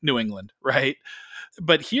from New England, right?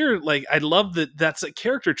 But here, like, I love that that's a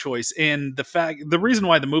character choice, and the reason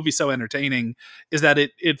why the movie's so entertaining is that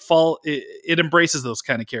it embraces those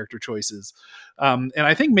kind of character choices, and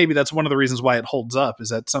I think maybe that's one of the reasons why it holds up. Is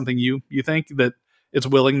that something you think that it's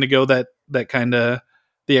willing to go that kind of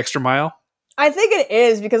the extra mile? I think it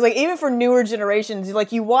is, because like even for newer generations,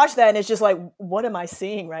 like you watch that and it's just like, what am I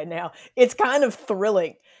seeing right now? It's kind of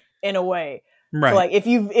thrilling in a way. Right. So like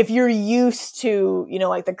if you're used to,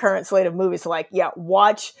 like the current slate of movies, so like, yeah,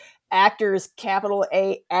 watch actors capital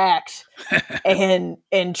A act and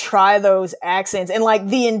try those accents, and like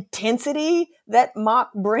the intensity that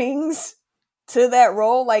Mock brings to that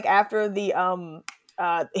role, like after the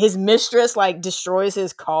his mistress like destroys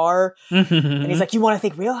his car and he's like, you want to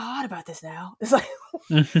think real hard about this now? It's like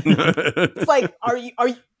it's like, are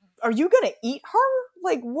you gonna eat her?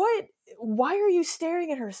 Like, what? Why are you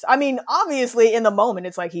staring at her? I mean, obviously in the moment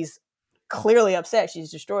it's like he's clearly upset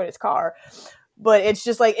she's destroyed his car, but it's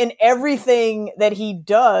just like in everything that he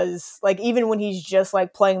does, like even when he's just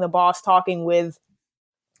like playing the boss talking with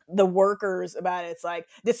the workers about it, it's like,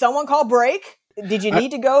 did someone call break? Did you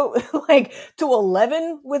need to go like to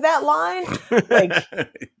 11 with that line? Like,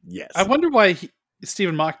 yes. I wonder why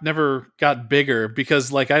Stephen Mock never got bigger,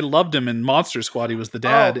 because like I loved him in Monster Squad. He was the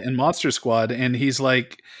dad in Monster Squad, and he's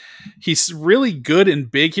really good and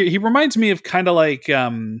big. He reminds me of kind of like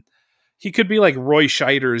he could be like Roy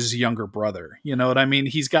Scheider's younger brother. You know what I mean?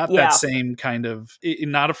 He's got that same kind of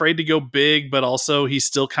not afraid to go big, but also he's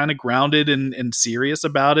still kind of grounded and serious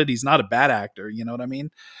about it. He's not a bad actor. You know what I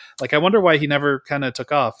mean? Like, I wonder why he never kind of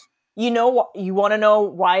took off. You want to know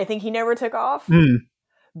why I think he never took off?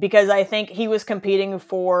 Because I think he was competing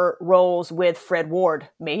for roles with Fred Ward.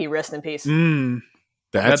 May he rest in peace.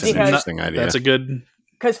 That's an interesting idea. That's a good...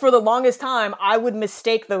 Because for the longest time, I would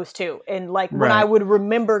mistake those two. And like when I would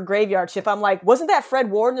remember Graveyard Shift, I'm like, wasn't that Fred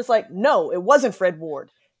Ward? And it's like, no, it wasn't Fred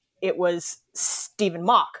Ward. It was Stephen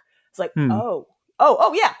Mock. It's like, oh,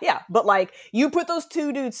 yeah. But like, you put those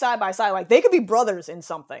two dudes side by side, like they could be brothers in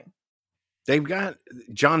something. They've got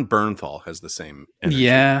John Bernthal has the same energy.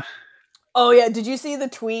 Yeah. Oh yeah. Did you see the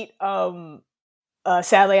tweet?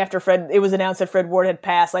 Sadly, after it was announced that Fred Ward had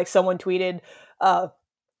passed, like someone tweeted,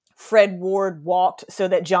 Fred Ward walked so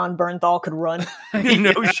that John Bernthal could run.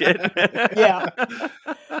 No shit. Yeah.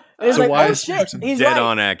 It's like, oh shit, he's dead right.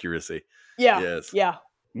 on accuracy. Yeah. Yes. Yeah.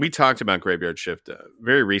 We talked about Graveyard Shift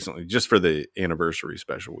very recently, just for the anniversary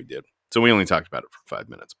special we did. So we only talked about it for 5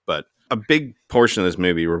 minutes. But a big portion of this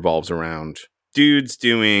movie revolves around dudes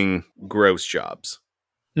doing gross jobs.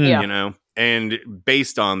 Yeah. And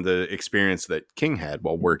based on the experience that King had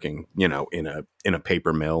while working, in a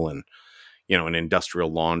paper mill and, an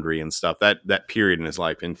industrial laundry and stuff, that period in his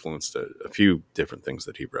life influenced a few different things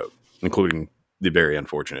that he wrote, including the very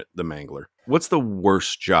unfortunate The Mangler. What's the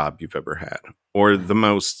worst job you've ever had? Or the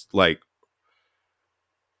most, like,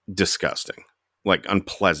 disgusting, like,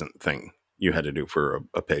 unpleasant thing you had to do for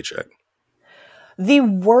a paycheck? The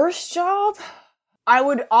worst job? I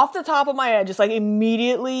would, off the top of my head, just, like,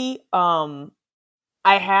 immediately, I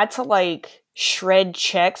had to, like, shred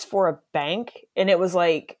checks for a bank. And it was,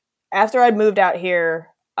 like, after I'd moved out here,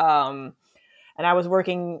 and and I was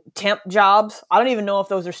working temp jobs. I don't even know if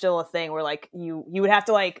those are still a thing where like you would have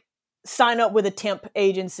to like sign up with a temp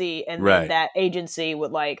agency, and then that agency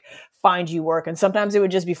would like find you work. And sometimes it would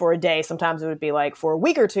just be for a day. Sometimes it would be like for a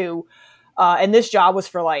week or two. And this job was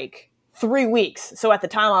for like 3 weeks. So at the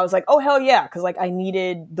time I was like, oh hell yeah. Cause like I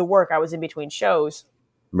needed the work. I was in between shows.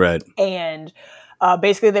 Right. And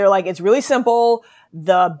basically they're like, it's really simple.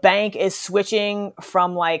 The bank is switching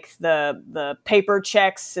from like the paper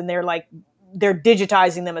checks, and they're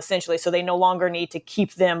digitizing them essentially. So they no longer need to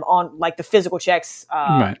keep them on like the physical checks,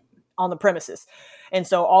 on the premises. And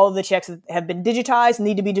so all of the checks that have been digitized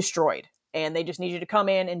need to be destroyed, and they just need you to come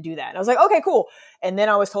in and do that. And I was like, okay, cool. And then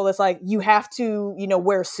I was told it's like, you have to,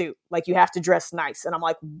 wear a suit, like you have to dress nice. And I'm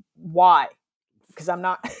like, why? Because I'm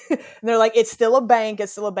not, and they're like, it's still a bank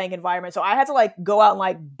environment. So I had to like go out and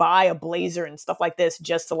like buy a blazer and stuff like this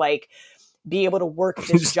just to like be able to work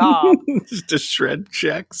this job. Just to shred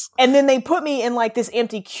checks. And then they put me in like this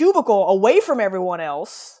empty cubicle away from everyone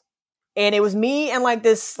else. And it was me and like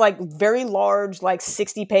this like very large, like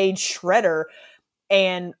 60-page shredder.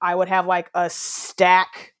 And I would have like a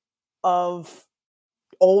stack of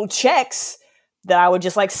old checks that I would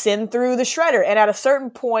just like send through the shredder. And at a certain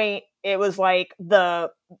point, it was like the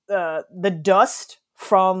dust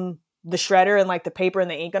from the shredder and like the paper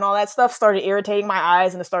and the ink and all that stuff started irritating my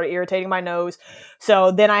eyes, and it started irritating my nose.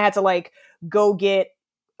 So then I had to like go get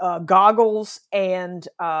goggles and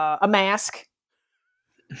a mask.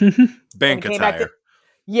 Bank attire.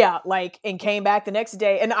 And came back the next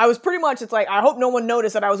day. And I was pretty much, it's like, I hope no one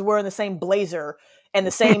noticed that I was wearing the same blazer and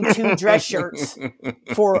the same 2 dress shirts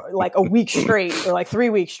for like a week straight, or like 3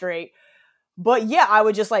 weeks straight. But yeah, I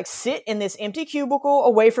would just like sit in this empty cubicle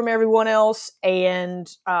away from everyone else, and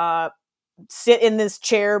sit in this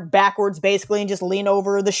chair backwards basically, and just lean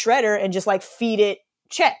over the shredder and just like feed it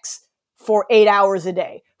checks for 8 hours a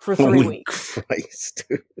day for 3 weeks. Christ.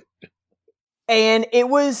 And it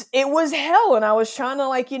was hell. And I was trying to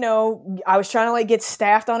like, get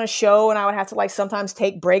staffed on a show, and I would have to like sometimes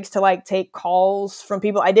take breaks to like take calls from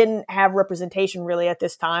people. I didn't have representation really at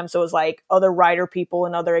this time. So it was like other writer people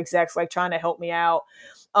and other execs like trying to help me out.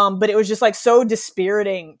 But it was just like so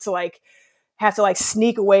dispiriting to like have to like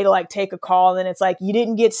sneak away to like take a call. And then it's like, you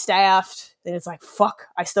didn't get staffed. Then it's like, fuck,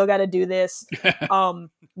 I still got to do this.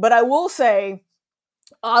 But I will say,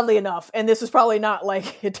 oddly enough, and this was probably not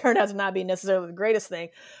like, it turned out to not be necessarily the greatest thing,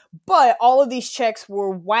 but all of these checks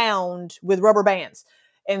were wound with rubber bands.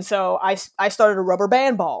 And so I started a rubber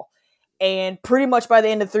band ball, and pretty much by the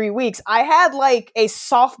end of 3 weeks, I had like a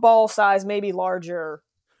softball size, maybe larger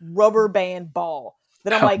rubber band ball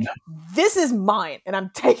that I'm like, this is mine, and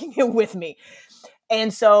I'm taking it with me.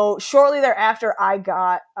 And so shortly thereafter, I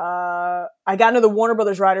got into the Warner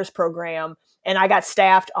Brothers Writers Program, and I got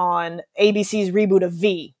staffed on ABC's reboot of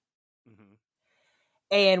V. Mm-hmm.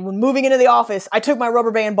 And when moving into the office, I took my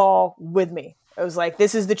rubber band ball with me. I was like,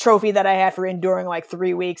 this is the trophy that I had for enduring like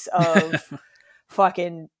 3 weeks of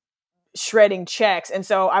fucking shredding checks. And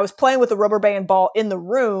so I was playing with the rubber band ball in the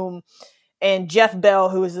room, and Jeff Bell,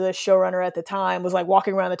 who was the showrunner at the time, was like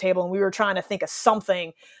walking around the table, and we were trying to think of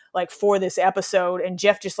something like for this episode. And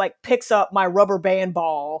Jeff just like picks up my rubber band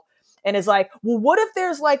ball and is like, well, what if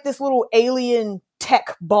there's like this little alien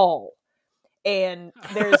tech ball? And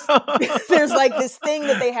there's like this thing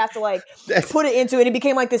that they have to like put it into, and it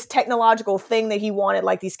became like this technological thing that he wanted.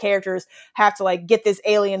 Like these characters have to like get this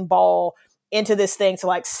alien ball into this thing to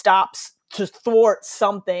like to thwart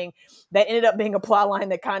something that ended up being a plot line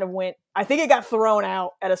that kind of went, I think it got thrown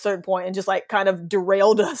out at a certain point and just like kind of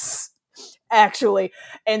derailed us actually.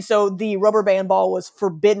 And so the rubber band ball was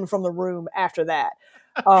forbidden from the room after that.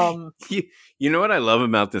 You know what I love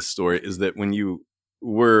about this story is that when you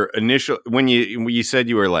when you said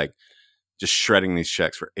you were like just shredding these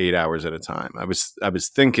checks for 8 hours at a time, I was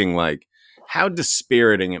thinking like how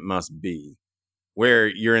dispiriting it must be where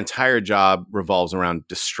your entire job revolves around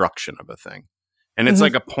destruction of a thing. And it's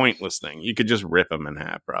like a pointless thing. You could just rip them in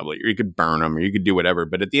half probably, or you could burn them, or you could do whatever.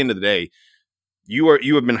 But at the end of the day, you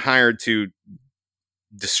have been hired to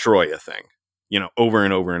destroy a thing, over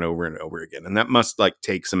and over and over and over again. And that must like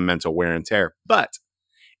take some mental wear and tear. But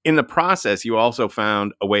in the process, you also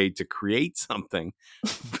found a way to create something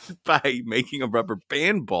by making a rubber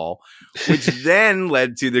band ball, which then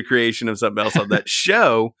led to the creation of something else on that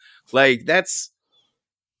show. Like that's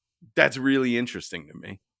really interesting to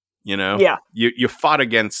me. Yeah. You fought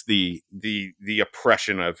against the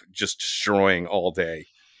oppression of just destroying all day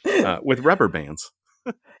with rubber bands.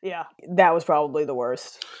 Yeah, that was probably the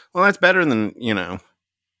worst. Well, that's better than, a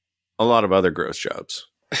lot of other gross jobs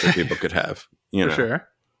that people could have. For sure.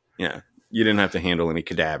 Yeah. You didn't have to handle any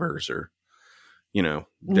cadavers or, dead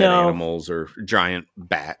No. animals or giant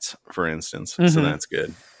bats, for instance. So Mhm. that's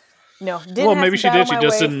good. No, didn't Well, have maybe to she battle did. She my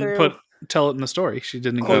just way didn't through- tell it in the story. She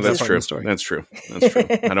didn't No, include that that's part true. in the story. That's true. That's true.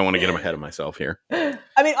 I don't want to get ahead of myself here.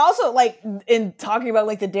 I mean, also, like, in talking about,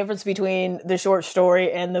 like, the difference between the short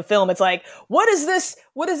story and the film, it's like, what does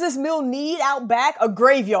this mill need out back? A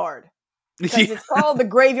graveyard. Because Yeah. it's called the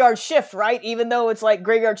graveyard shift, right? Even though it's like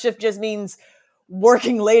graveyard shift just means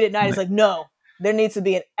working late at night. It's like, no, there needs to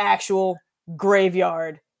be an actual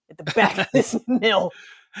graveyard at the back of this mill.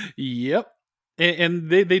 Yep. And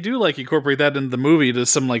they do like incorporate that into the movie to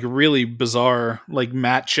some like really bizarre like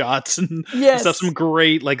matte shots and Yes. stuff. Some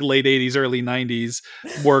great like late 80s, early 90s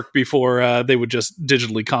work before they would just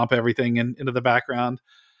digitally comp everything into the background.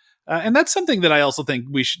 And that's something that I also think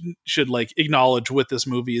we should like acknowledge with this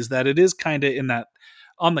movie is that it is kind of in that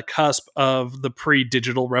on the cusp of the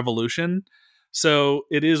pre-digital revolution. So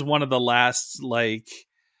it is one of the last like,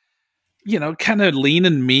 kind of lean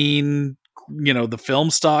and mean. The film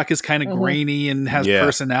stock is kind of grainy and has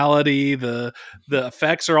personality. The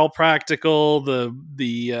effects are all practical.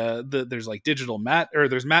 There's like digital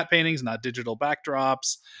there's matte paintings, not digital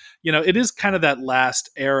backdrops. It is kind of that last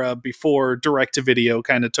era before direct to video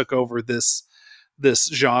kind of took over this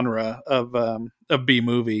genre of B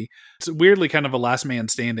movie. It's weirdly kind of a last man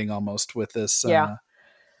standing almost with this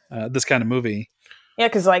this kind of movie. Yeah,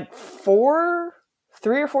 because like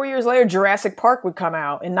 3 or 4 years later, Jurassic Park would come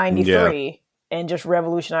out in 93 and just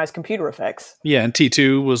revolutionize computer effects. Yeah, and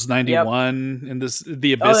T2 was 91, and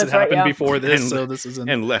The Abyss had happened before this, so this is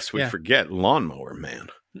and lest we forget Lawnmower Man.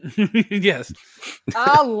 Yes.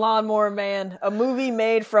 Lawnmower Man, a movie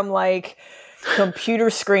made from like computer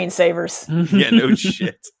screensavers. Yeah, no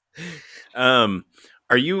shit.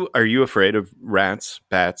 Are you afraid of rats,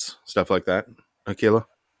 bats, stuff like that, Akela?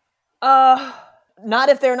 Not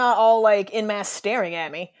if they're not all like in mass staring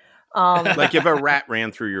at me. Like if a rat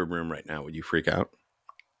ran through your room right now, would you freak out?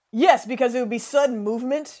 Yes, because it would be sudden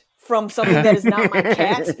movement from something that is not my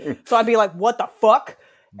cat. So I'd be like, "What the fuck?"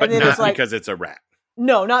 But and then not it's like, because it's a rat.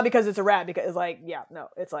 No, not because it's a rat. Because it's like,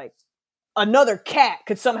 it's like another cat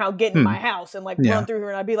could somehow get in my house and like run through here,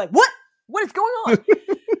 and I'd be like, "What? What is going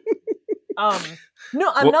on?"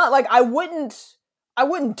 No, I'm not like I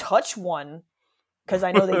wouldn't touch one because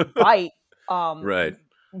I know they bite. Right.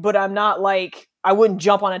 But I'm not like I wouldn't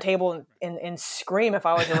jump on a table and scream if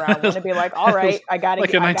I was around. I'd be like, all right, I got to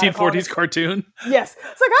like a 1940s cartoon. Yes,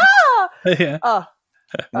 it's like Yeah.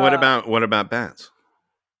 What about bats?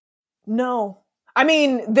 No, I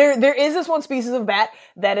mean there is this one species of bat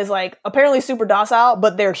that is like apparently super docile,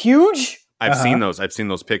 but they're huge. I've seen those. I've seen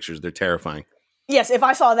those pictures. They're terrifying. Yes, if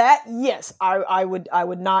I saw that, yes, I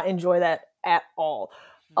would not enjoy that at all.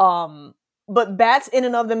 But bats in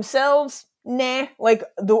and of themselves, nah. Like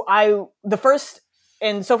the first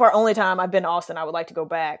and so far only time I've been to Austin, I would like to go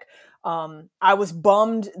back. I was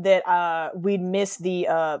bummed that we'd missed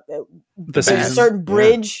there's a certain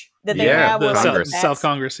bridge that they have. The South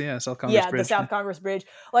Congress Bridge. The South Congress Bridge.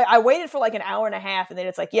 Like I waited for like an hour and a half, and then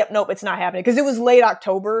it's like, yep, nope, it's not happening because it was late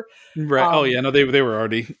October. Right. No, they were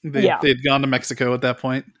already they'd gone to Mexico at that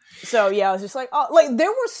point. So yeah, I was just like, oh, like there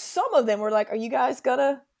were some of them were like, are you guys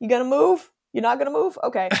gonna move? You're not gonna move?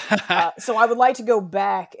 Okay. So I would like to go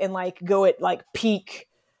back and like go at like peak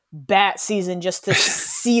bat season just to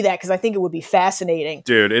see that because I think it would be fascinating.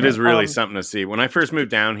 Dude, it is really something to see. When I first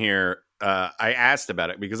moved down here, I asked about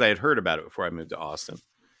it because I had heard about it before I moved to Austin.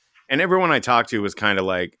 And everyone I talked to was kind of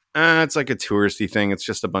like, it's like a touristy thing. It's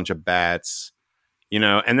just a bunch of bats,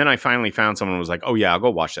 And then I finally found someone who was like, oh yeah, I'll go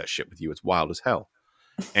watch that shit with you. It's wild as hell.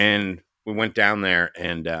 And we went down there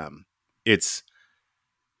and it's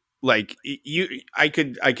like I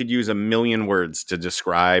could use a million words to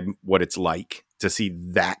describe what it's like to see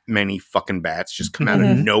that many fucking bats just come out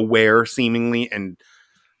of nowhere seemingly and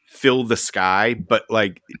fill the sky. But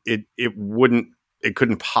like it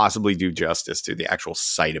couldn't possibly do justice to the actual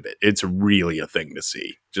sight of it. It's really a thing to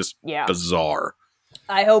see. Just bizarre.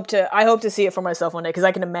 I hope to see it for myself one day because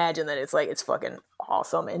I can imagine that it's fucking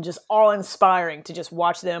awesome and just awe-inspiring to just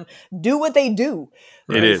watch them do what they do,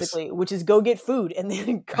 basically, which is go get food and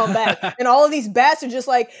then come back. And all of these bats are just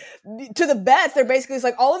like, to the bats, they're basically it's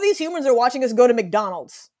like all of these humans are watching us go to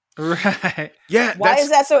McDonald's. Right. Yeah. Why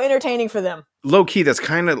is that so entertaining for them? Low key, that's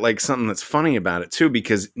kind of like something that's funny about it too,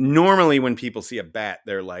 because normally when people see a bat,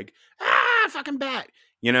 they're like, fucking bat,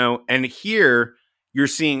 and here you're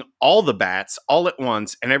seeing all the bats all at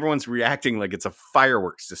once and everyone's reacting like it's a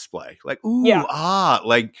fireworks display. Like, ooh,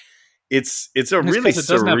 like it's a really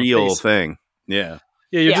surreal thing. Yeah.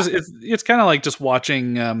 Yeah. It's kind of like just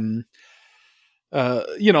watching,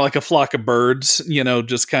 like a flock of birds,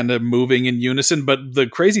 just kind of moving in unison. But the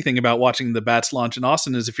crazy thing about watching the bats launch in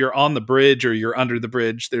Austin is if you're on the bridge or you're under the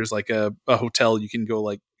bridge, there's like a hotel you can go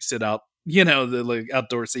like sit out, the like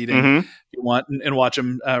outdoor seating Mhm. if you want and watch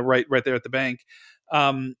them right there at the bank.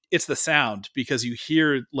 It's the sound because you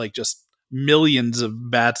hear like just millions of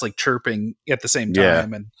bats like chirping at the same Yeah.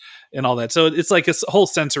 time and all that. So it's like a whole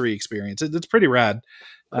sensory experience. It's pretty rad.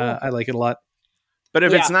 Cool. I like it a lot. But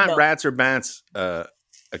if Yeah, it's not no. rats or bats,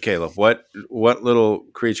 Akela, what little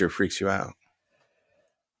creature freaks you out?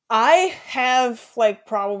 I have like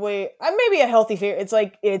probably maybe a healthy fear. It's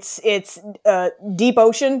like it's deep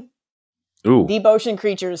ocean. Ooh. Deep ocean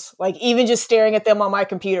creatures. Like even just staring at them on my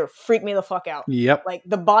computer freak me the fuck out. Yep. Like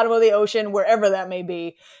the bottom of the ocean, wherever that may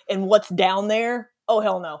be, and what's down there. Oh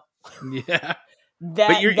hell no. Yeah.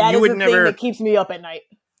 That you is would the never- thing that keeps me up at night.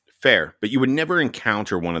 Fair, but you would never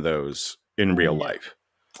encounter one of those in real life.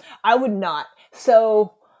 I would not.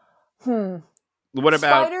 So, What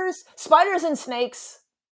about spiders and snakes?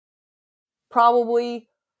 Probably.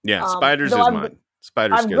 spiders is though mine.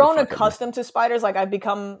 Spiders. I've scare the grown fuck out of me. accustomed to spiders. Like I've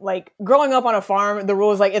become like growing up on a farm. The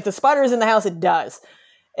rule is like if the spider is in the house, it does,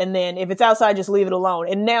 and then if it's outside, just leave it alone.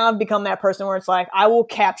 And now I've become that person where it's like I will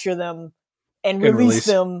capture them and release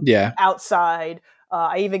them outside.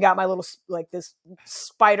 I even got my little like this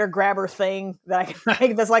spider grabber thing that I can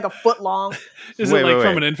make that's like a foot long. Is it like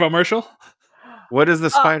from an infomercial? What does the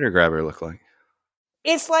spider grabber look like?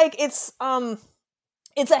 It's like it's a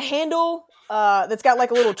handle that's got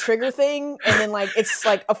like a little trigger thing, and then like it's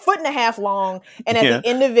like a foot and a half long, and at the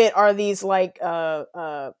end of it are these like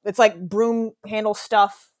it's like broom handle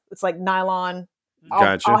stuff. It's like nylon.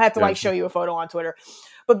 I'll have to like show you a photo on Twitter.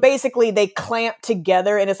 But basically they clamp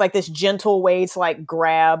together and it's like this gentle way to like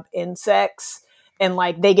grab insects, and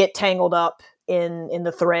like they get tangled up in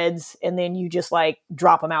the threads, and then you just like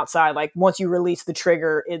drop them outside. Like once you release the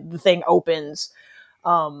trigger, the thing opens,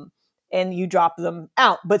 and you drop them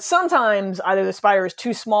out. But sometimes either the spider is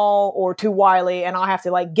too small or too wily, and I'll have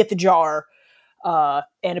to like get the jar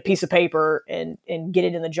and a piece of paper and get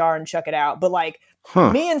it in the jar and chuck it out. But like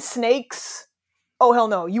me and snakes, oh hell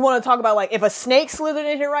no. You want to talk about like if a snake slithered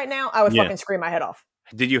in here right now, I would fucking scream my head off.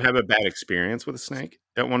 Did you have a bad experience with a snake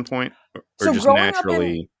at one point? Or So just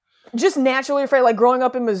naturally afraid? Like growing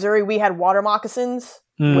up in Missouri, we had water moccasins,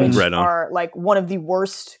 which are like one of the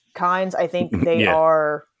worst kinds. I think they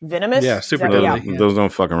are venomous. Yeah, super deadly. Those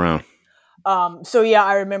don't fuck around. So yeah,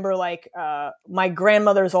 I remember like my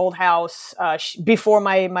grandmother's old house before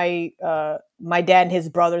my dad and his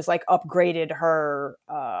brothers like upgraded her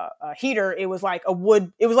heater. It was like a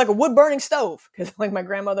wood burning stove because like my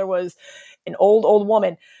grandmother was an old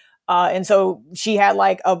woman, and so she had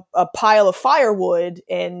like a pile of firewood,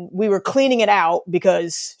 and we were cleaning it out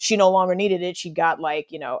because she no longer needed it. She got like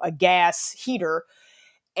a gas heater.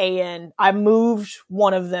 And I moved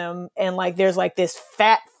one of them, and like there's like this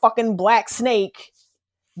fat fucking black snake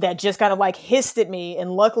that just kind of like hissed at me, and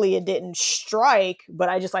luckily it didn't strike, but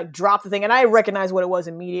I just like dropped the thing, and I recognized what it was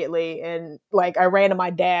immediately, and like I ran to my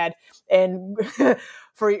dad. And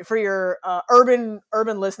for your urban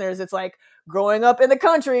listeners, it's like growing up in the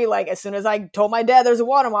country, like as soon as I told my dad there's a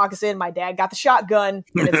water moccasin, my dad got the shotgun,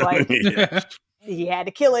 and it's like he had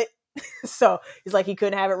to kill it. So he's like, he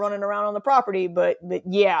couldn't have it running around on the property, but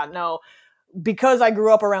yeah, no, because I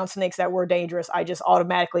grew up around snakes that were dangerous, I just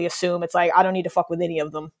automatically assume it's like, I don't need to fuck with any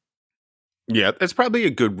of them. Yeah. That's probably a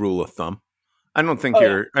good rule of thumb. I don't think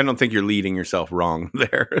you're leading yourself wrong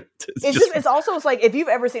there. It's like, if you've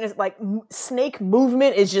ever seen it, like snake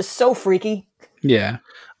movement is just so freaky. Yeah.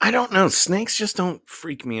 I don't know. Snakes just don't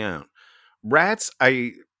freak me out. Rats,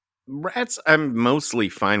 I'm mostly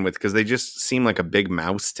fine with because they just seem like a big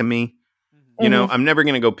mouse to me. You know, I'm never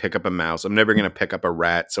going to go pick up a mouse. I'm never going to pick up a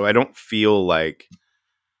rat. So I don't feel like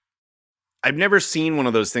I've never seen one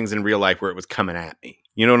of those things in real life where it was coming at me.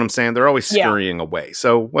 You know what I'm saying? They're always scurrying away.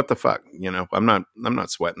 So what the fuck? I'm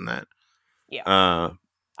not sweating that. Yeah.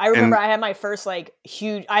 I remember I had my first like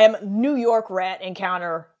huge, I am New York rat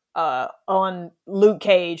encounter on Luke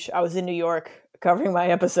Cage. I was in New York covering my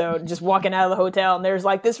episode, just walking out of the hotel, and there's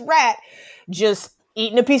like this rat just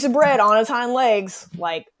eating a piece of bread on its hind legs,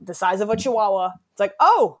 like the size of a chihuahua. It's like,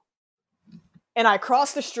 oh, and I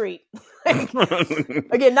crossed the street.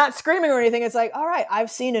 Again, not screaming or anything. It's like, all right, I've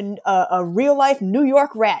seen a real life New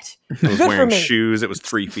York rat. It was wearing shoes. It was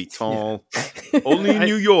 3 feet tall. Only in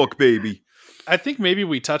New York, baby. I think maybe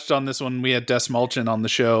we touched on this when we had Des Mulchin on the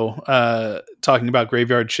show, talking about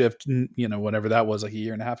Graveyard Shift, whatever that was, like a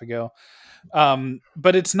year and a half ago.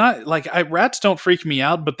 But it's not like rats don't freak me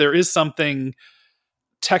out, but there is something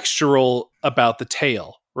textural about the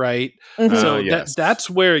tail. right? Mhm. So Yes. that's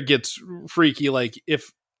where it gets freaky. Like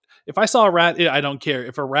if I saw a rat, I don't care.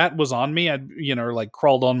 If a rat was on me, I'd, or like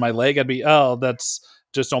crawled on my leg, I'd be, oh, that's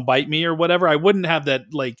just don't bite me or whatever. I wouldn't have that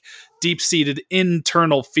like deep seated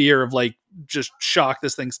internal fear of like just shock,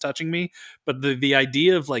 this thing's touching me. But the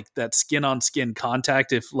idea of like that skin on skin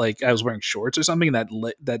contact, if like I was wearing shorts or something,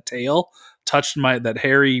 that tail touched that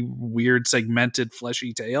hairy, weird, segmented,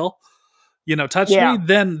 fleshy tail, touched Yeah. me,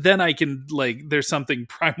 then I can, like, there's something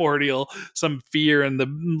primordial, some fear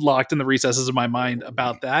locked in the recesses of my mind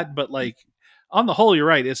about that. But like on the whole, you're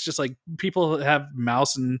right. It's just like people have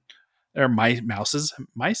mice. They have Mice.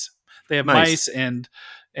 mice and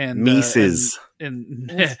Mises.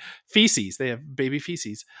 and feces. They have baby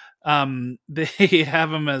feces. They have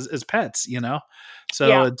them as pets, So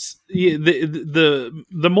Yeah. it's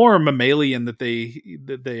the more mammalian that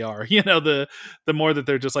they are, the more that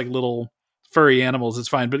they're just like little furry animals, it's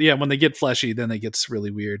fine. But yeah, when they get fleshy, then it gets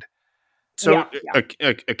really weird. So, Yeah.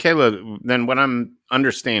 Akela, then what I'm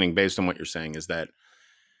understanding based on what you're saying is that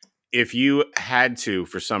if you had to,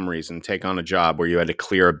 for some reason, take on a job where you had to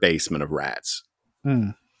clear a basement of rats,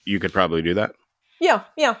 you could probably do that. Yeah.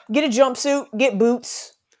 Get a jumpsuit, get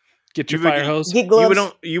boots, Get your fire hose. get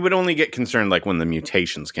gloves. You would only get concerned like when the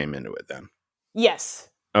mutations came into it. Then Yes.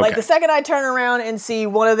 Okay. Like the second I turn around and see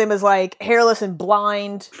one of them is like hairless and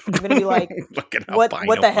blind, I'm gonna be like, what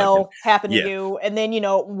the hell happened to you? And then,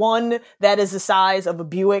 one that is the size of a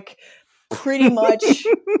Buick, pretty much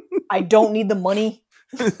I don't need the money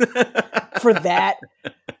for that.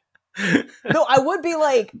 No, I would be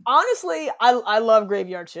like, honestly, I love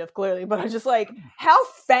Graveyard Shift, clearly, but I'm just like, how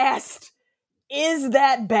fast is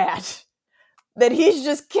that bat that he's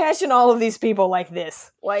just catching all of these people like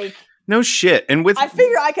this? Like, no shit. And I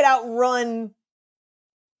figure I could outrun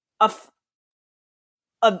a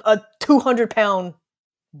 200-pound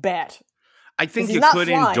bat. I think you could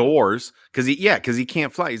indoors because he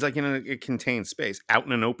can't fly. He's like in a contained space. Out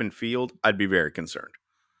in an open field, I'd be very concerned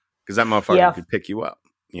because that motherfucker could pick you up.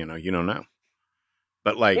 You don't know.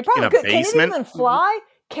 But like in a basement, can it even fly?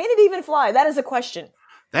 Can it even fly? That is a question.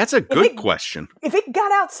 That's a good question. If it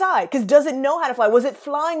got outside, because does it know how to fly? Was it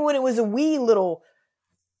flying when it was a wee little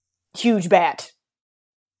huge bat?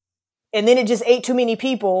 And then it just ate too many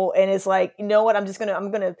people, and it's like, you know what? I'm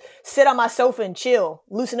gonna sit on my sofa and chill,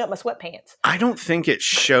 loosen up my sweatpants. I don't think it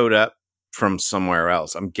showed up from somewhere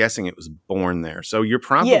else. I'm guessing it was born there. So you're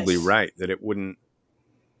probably right that it wouldn't.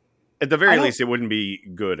 At the very least, it wouldn't be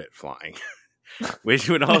good at flying. Which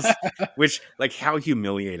would also, like, how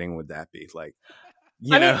humiliating would that be? Like,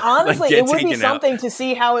 honestly, it would be something to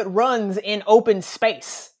see how it runs in open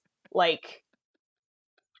space. Like,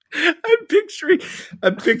 I'm picturing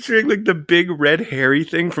like the big red hairy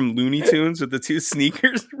thing from Looney Tunes with the two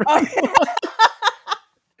sneakers,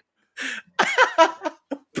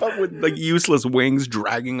 but with like useless wings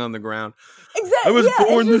dragging on the ground. Exactly. I was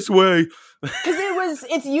born this way. Because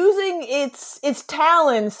it's using its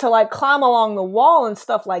talons to like climb along the wall and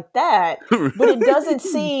stuff like that, but it doesn't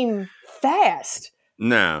seem fast.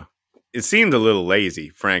 No, it seemed a little lazy,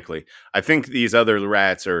 frankly. I think these other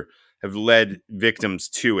rats have led victims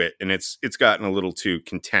to it, and it's gotten a little too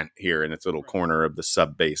content here in its little corner of the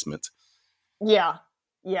sub basement. Yeah.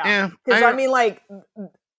 Because I mean, like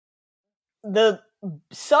the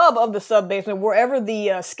sub of the sub basement, wherever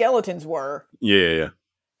the skeletons were. Yeah.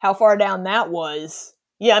 How far down that was.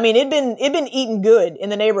 Yeah, I mean, it'd been eating good in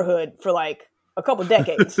the neighborhood for like a couple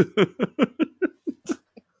decades.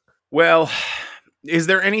 Well, is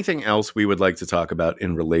there anything else we would like to talk about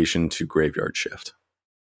in relation to Graveyard Shift?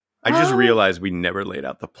 I just realized we never laid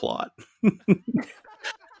out the plot.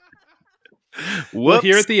 Well,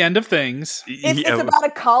 here at the end of things. It's about a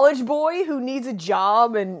college boy who needs a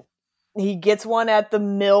job, and he gets one at the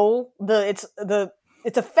mill. It's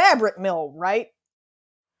a fabric mill, right?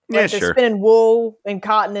 Yeah, like they're spinning wool and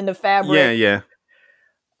cotton into fabric. Yeah.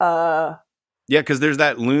 Yeah, because there's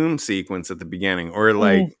that loom sequence at the beginning, or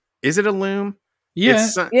like, is it a loom? Yeah,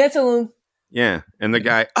 it's a loom. Yeah, and the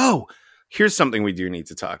guy. Oh, here's something we do need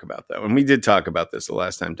to talk about, though, and we did talk about this the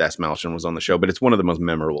last time Des Malchin was on the show, but it's one of the most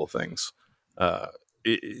memorable things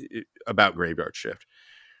about Graveyard Shift,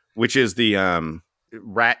 which is the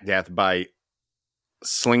rat death by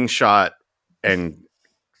slingshot and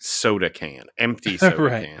soda can, empty soda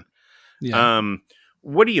can. Yeah.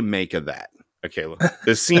 What do you make of that, Akela?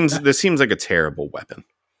 This seems like a terrible weapon.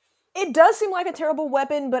 It does seem like a terrible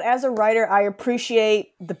weapon, but as a writer, I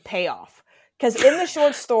appreciate the payoff. Because in the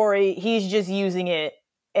short story, he's just using it,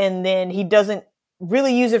 and then he doesn't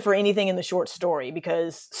really use it for anything in the short story,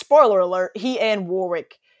 because, spoiler alert, he and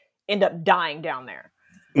Warwick end up dying down there.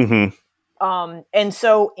 Mm-hmm. And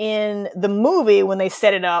so in the movie, when they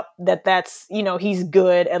set it up that's, he's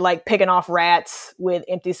good at like picking off rats with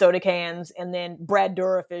empty soda cans. And then Brad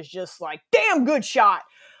Dourif is just like, damn good shot.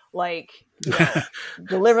 Like,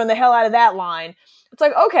 delivering the hell out of that line. It's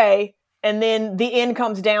like, okay. And then the end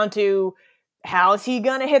comes down to, how's he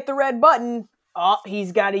going to hit the red button? Oh,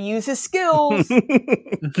 he's got to use his skills. Good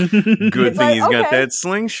thing like, he's got that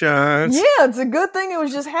slingshot. Yeah, it's a good thing it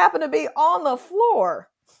was just happened to be on the floor.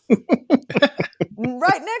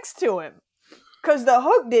 Right next to him. Because the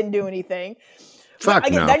hook didn't do anything. Fuck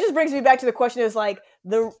Again, no. that just brings me back to the question is like,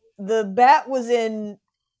 the bat was in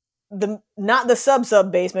not the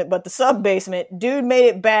sub basement, but the sub basement. Dude made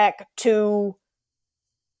it back to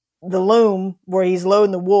the loom where he's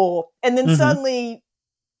loading the wool. And then suddenly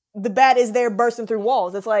the bat is there bursting through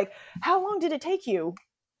walls. It's like, how long did it take you?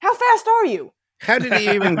 How fast are you? How did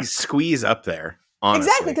he even squeeze up there? Honestly.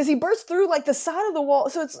 Exactly, because he burst through like the side of the wall.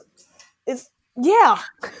 So it's yeah.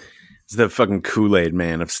 It's the fucking Kool-Aid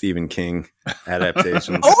Man of Stephen King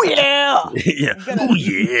adaptations. Oh yeah. Yeah. Oh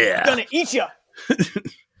yeah. Gonna eat you.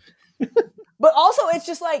 But also, it's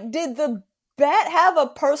just like, did the bat have a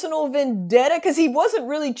personal vendetta? Because he wasn't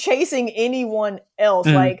really chasing anyone else.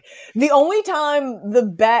 Like, the only time the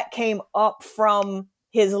bat came up from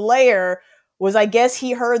his lair was, I guess,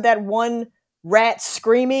 he heard that one rat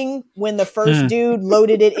screaming when the first dude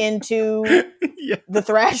loaded it into the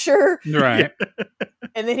thrasher. Right.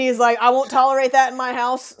 And then he's like, I won't tolerate that in my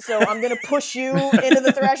house, so I'm going to push you into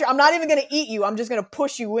the thrasher. I'm not even going to eat you. I'm just going to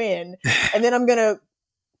push you in. And then I'm going to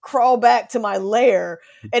crawl back to my lair.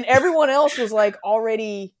 And everyone else was like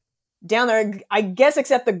already down there, I guess,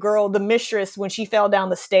 except the girl, the mistress, when she fell down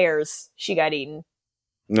the stairs, she got eaten.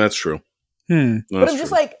 That's true. But I'm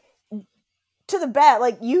just like, to the bat,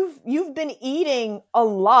 like, you've been eating a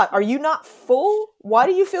lot. Are you not full? Why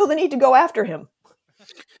do you feel the need to go after him?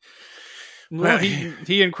 Well,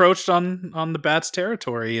 he encroached on the bat's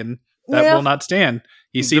territory, and that will not stand.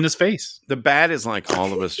 He's seen his face. The bat is like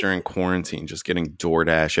all of us during quarantine, just getting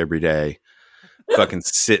DoorDash every day, fucking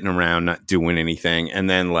sitting around, not doing anything. And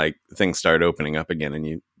then like things start opening up again and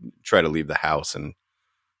you try to leave the house and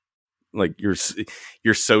like your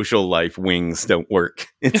social life wings don't work.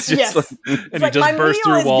 It's just like, and he just bursts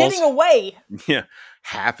through walls. Getting away. Yeah.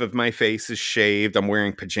 Half of my face is shaved. I'm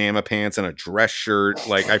wearing pajama pants and a dress shirt.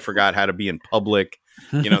 Like I forgot how to be in public.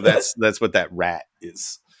 That's what that rat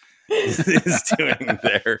is doing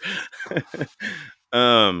there.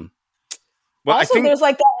 Well, also, there's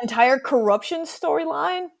like that entire corruption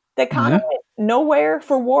storyline that kind of went nowhere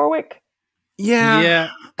for Warwick. Yeah.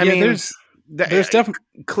 I mean, there's definitely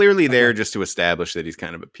clearly there just to establish that he's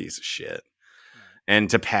kind of a piece of shit and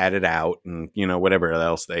to pad it out and, whatever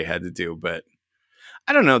else they had to do. But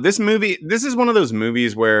I don't know. This is one of those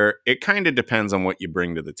movies where it kind of depends on what you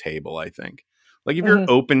bring to the table, I think. Like if you're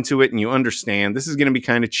open to it and you understand this is going to be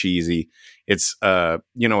kind of cheesy, it's a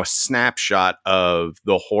snapshot of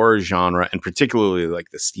the horror genre and particularly like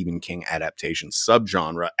the Stephen King adaptation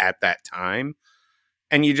subgenre at that time,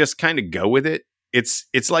 and you just kind of go with it.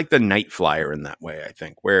 It's like The Night Flyer in that way, I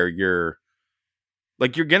think, where you're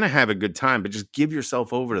going to have a good time, but just give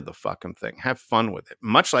yourself over to the fucking thing. Have fun with it.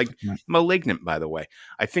 Much like Malignant, by the way.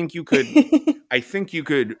 I think you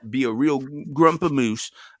could be a real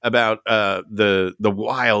grumpamoose about the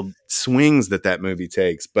wild swings that movie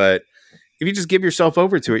takes. But if you just give yourself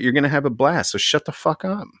over to it, you're going to have a blast. So shut the fuck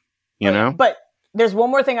up, you know? But there's one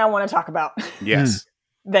more thing I want to talk about. Yes.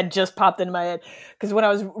 That just popped into my head. Because when I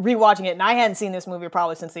was rewatching it, and I hadn't seen this movie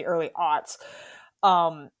probably since the early aughts,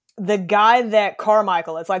 the guy that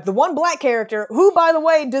Carmichael, it's like the one black character who, by the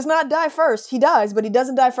way, does not die first. He dies, but he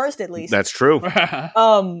doesn't die first, at least. That's true.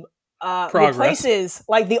 Replaces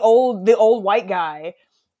like the old white guy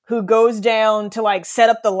who goes down to like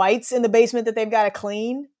set up the lights in the basement that they've got to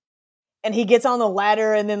clean. And he gets on the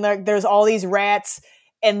ladder and then there's all these rats.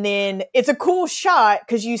 And then it's a cool shot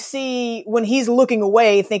because you see when he's looking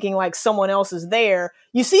away thinking like someone else is there,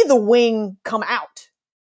 you see the wing come out.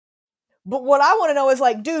 But what I want to know is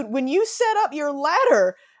like, dude, when you set up your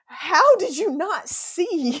ladder, how did you not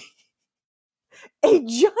see a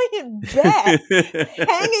giant bat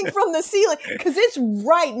hanging from the ceiling? Because it's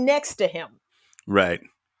right next to him. Right.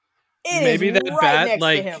 Maybe that right bat next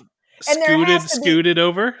like to him. scooted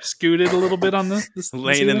a little bit on the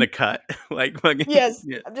laying in the cut, like fucking. Yes,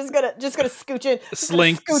 yeah. I'm just gonna scooch in,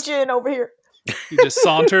 scooch in over here. You just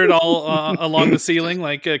sauntered all along the ceiling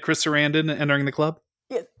like Chris Sarandon entering the club.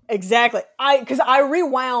 Yeah, exactly. Because I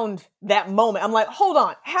rewound that moment. I'm like, hold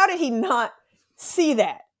on, how did he not see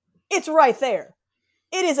that? It's right there.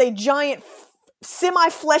 It is a giant,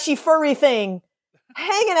 semi-fleshy, furry thing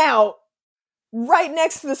hanging out right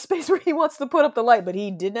next to the space where he wants to put up the light, but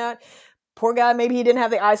he did not. Poor guy, maybe he didn't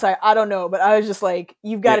have the eyesight. I don't know, but I was just like,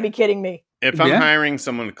 you've got to be kidding me. If I'm hiring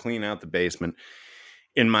someone to clean out the basement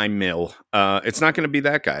in my mill, it's not going to be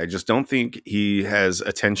that guy. I just don't think he has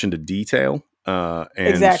attention to detail. And,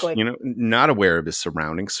 Exactly. Not aware of his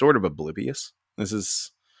surroundings, sort of oblivious. This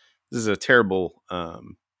is a terrible,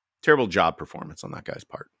 terrible job performance on that guy's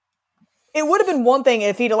part. It would have been one thing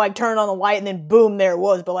if he'd like turned on the light and then boom, there it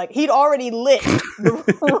was. But like he'd already lit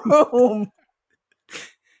the room.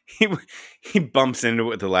 He bumps into it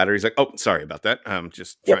with the ladder. He's like, "Oh, sorry about that. I'm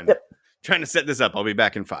just trying to set this up. I'll be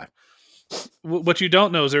back in 5." What you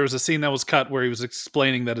don't know is there was a scene that was cut where he was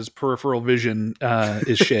explaining that his peripheral vision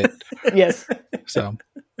is shit. Yes. So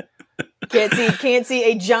can't see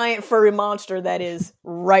a giant furry monster that is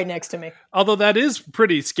right next to me. Although that is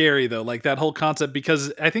pretty scary though, like that whole concept,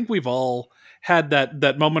 because I think we've all had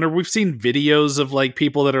that moment, or we've seen videos of like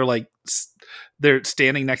people that are like they're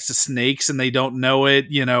standing next to snakes and they don't know it,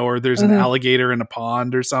 or there's an alligator in a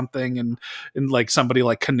pond or something, and like somebody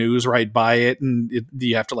like canoes right by it, and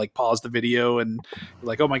you have to like pause the video and you're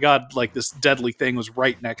like, oh my god, like this deadly thing was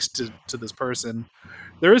right next to this person.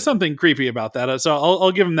 There is something creepy about that, so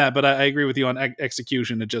I'll give him that. But I agree with you on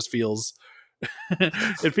execution. It just feels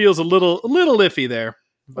it feels a little iffy there.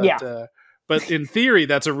 But, yeah. But in theory,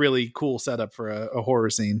 that's a really cool setup for a horror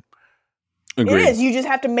scene. Agreed. It is. You just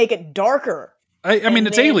have to make it darker. I mean,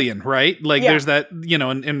 it's Alien, right? Like, there's that,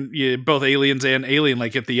 and both Aliens and Alien,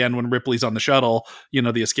 like at the end when Ripley's on the shuttle,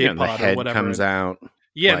 the escape pod the head or whatever comes out.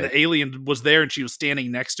 Yeah, and the alien was there, and she was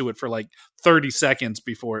standing next to it for like 30 seconds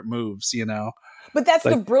before it moves. But that's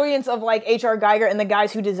the brilliance of like H.R. Geiger and the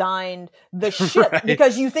guys who designed the ship,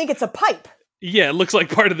 because you think it's a pipe. Yeah, it looks like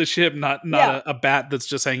part of the ship, not a bat that's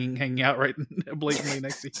just hanging out right blatantly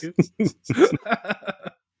next to you.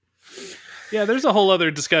 Yeah, there's a whole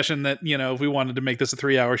other discussion that, if we wanted to make this a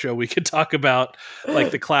 3-hour show, we could talk about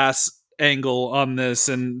like the class angle on this,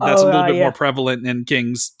 and that's a little bit more prevalent in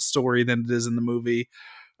King's story than it is in the movie.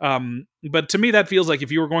 But to me, that feels like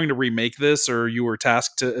if you were going to remake this or you were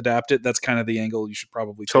tasked to adapt it, that's kind of the angle you should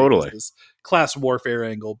probably take. Totally. This class warfare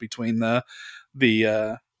angle between the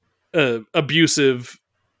abusive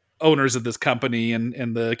owners of this company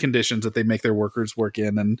and the conditions that they make their workers work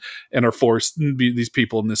in, and are forced, these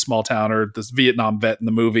people in this small town, or this Vietnam vet in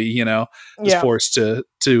the movie, is forced to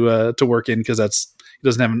work in because he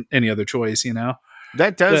doesn't have any other choice,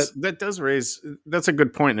 That does raise, that's a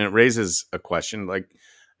good point, and it raises a question. Like,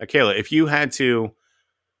 Akela, if you had to,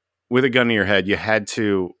 with a gun to your head, you had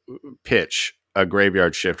to pitch a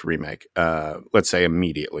Graveyard Shift remake, let's say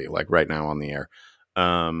immediately, like right now on the air,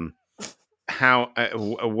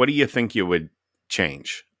 what do you think you would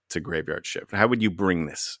change to Graveyard Shift? How would you bring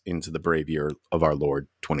this into the brave year of our Lord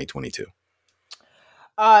 2022?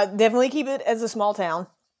 Definitely keep it as a small town.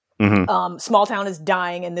 Mm-hmm. Small town is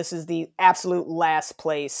dying, and this is the absolute last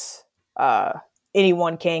place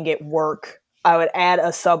anyone can get work. I would add a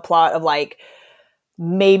subplot of like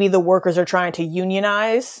maybe the workers are trying to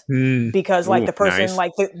unionize because like the person, nice.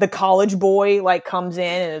 Like the college boy, like comes in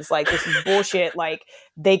and it's like, this is bullshit. Like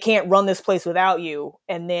they can't run this place without you.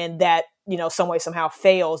 And then that, some way somehow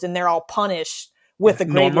fails, and they're all punished with the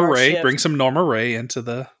Graveyard Norma Ray. Shift. Bring some Norma Ray into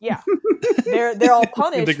the they're all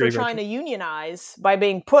punished for trying to unionize by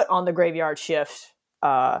being put on the Graveyard Shift.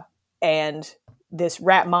 And this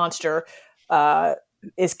rat monster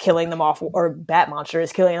is killing them off, or bat monster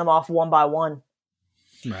is killing them off one by one.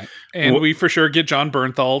 Right. And we for sure get John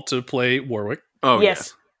Bernthal to play Warwick. Oh,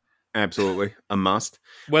 yes. Absolutely. A must.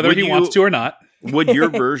 Whether he wants to or not. Would your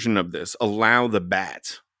version of this allow the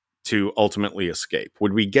bat to ultimately escape?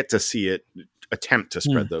 Would we get to see it attempt to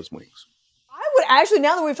spread those wings? I would actually,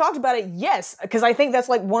 now that we've talked about it, yes. Because I think that's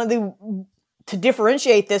like one of the, to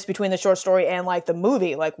differentiate this between the short story and like the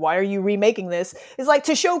movie, like why are you remaking this, is like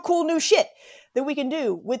to show cool new shit that we can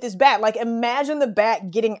do with this bat. Like imagine the bat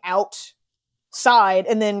getting outside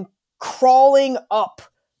and then crawling up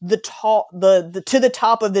the top, to the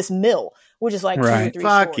top of this mill, which is like 2 or 3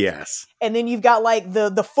 Fuck stories. Yes. And then you've got like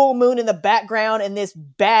the full moon in the background, and this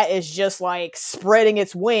bat is just like spreading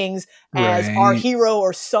its wings as our hero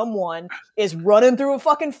or someone is running through a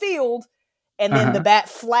fucking field, and then the bat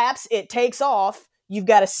flaps, it takes off. You've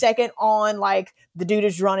got a second on like the dude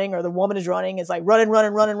is running or the woman is running. It's like running.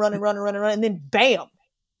 And then bam,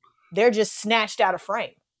 they're just snatched out of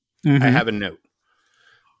frame. I have a note.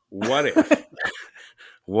 What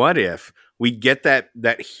if we get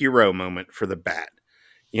that hero moment for the bat?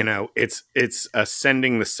 It's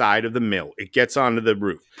ascending the side of the mill. It gets onto the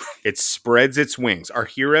roof. It spreads its wings. Our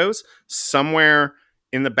heroes somewhere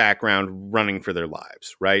in the background running for their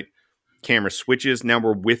lives, right? Camera switches. Now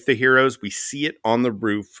we're with the heroes. We see it on the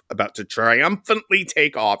roof, about to triumphantly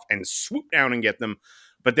take off and swoop down and get them.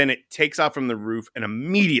 But then it takes off from the roof and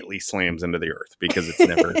immediately slams into the earth because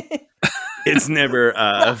it's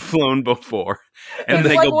never flown before. And It's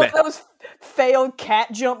they like go one back. of those failed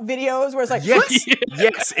cat jump videos where it's like,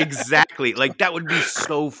 Yes, exactly. Like that would be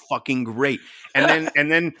so fucking great. And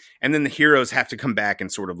then the heroes have to come back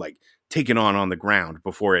and sort of like take it on the ground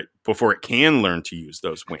before it can learn to use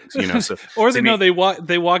those wings, you know. So Or they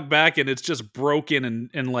walk back and it's just broken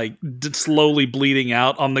and like slowly bleeding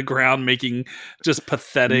out on the ground, making just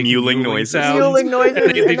pathetic mewling noises. sounds. Mewling noises.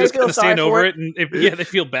 And they just feel kind of stand sorry for over it, and they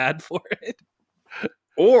feel bad for it.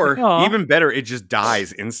 Or Aw. even better, it just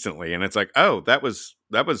dies instantly, and it's like, oh, that was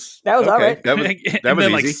That was okay. all right. That was and then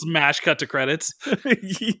easy. like smash cut to credits.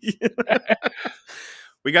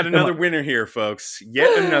 We got another winner here, folks.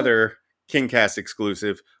 Yet another KingCast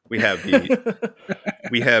exclusive. We have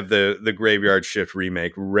the Graveyard Shift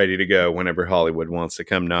remake ready to go whenever Hollywood wants to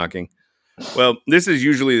come knocking. Well, this is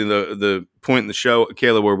usually the point in the show,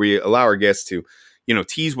 Akela, where we allow our guests to,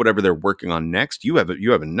 tease whatever they're working on next. You have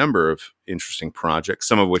a number of interesting projects,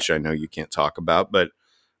 some of which I know you can't talk about, but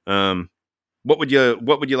what would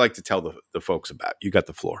you like to tell the folks about? You got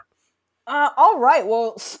the floor. All right.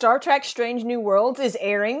 Well, Star Trek Strange New Worlds is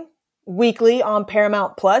airing weekly on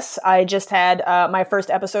Paramount Plus. I just had my first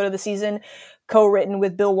episode of the season co-written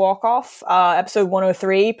with Bill Walkoff. Episode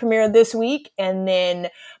 103 premiered this week. And then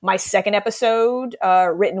my second episode,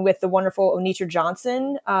 written with the wonderful Onitra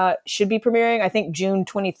Johnson, should be premiering, I think, June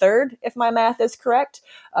 23rd, if my math is correct.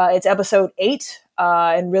 It's episode 8.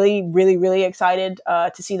 And really, really, really excited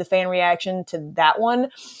to see the fan reaction to that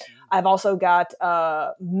one. I've also got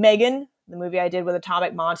Megan, the movie I did with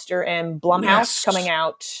Atomic Monster and Blumhouse, coming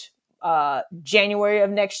out January of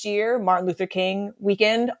next year, Martin Luther King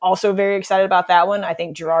weekend. Also very excited about that one. I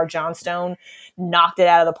think Gerard Johnstone knocked it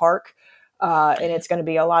out of the park. And it's going to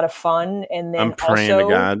be a lot of fun. And then I'm praying to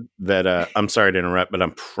God that I'm sorry to interrupt, but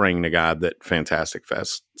I'm praying to God that Fantastic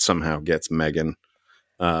Fest somehow gets Megan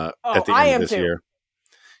at the end of this year.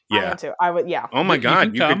 Yeah. I am too. I would. Yeah. Oh my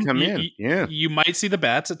God, you could come in. Yeah. You might see the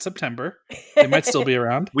Bats at September. They might still be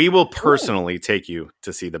around. We will personally take you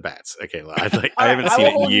to see the Bats. Okay, I haven't seen I will it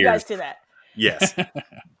in hold years. you guys to that. Yes,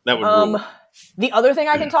 that would rule. The other thing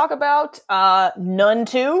I can talk about, Nun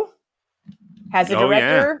 2 has a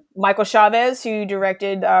director, Michael Chavez, who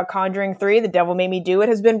directed Conjuring 3, The Devil Made Me Do It,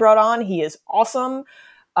 has been brought on. He is awesome.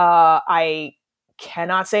 I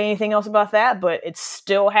cannot say anything else about that, but it's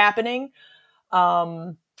still happening.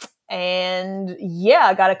 And yeah,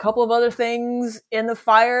 I got a couple of other things in the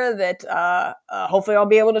fire that hopefully I'll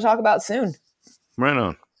be able to talk about soon. Right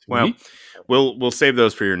on. Well, we'll save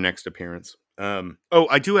those for your next appearance.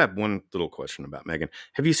 I do have one little question about Megan.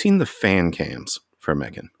 Have you seen the fan cams for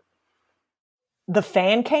Megan? The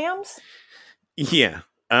fan cams? Yeah.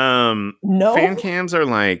 No. Fan cams are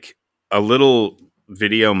like a little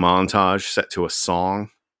video montage set to a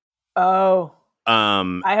song. Oh.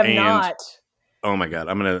 I have not. Oh my God.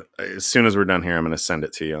 As soon as we're done here, I'm going to send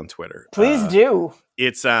it to you on Twitter. Please do.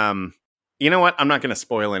 It's, you know what? I'm not going to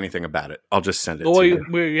spoil anything about it. I'll just send it to you.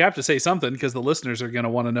 You have to say something because the listeners are going to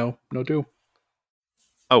want to know too.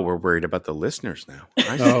 Oh, we're worried about the listeners now.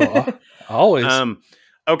 Always.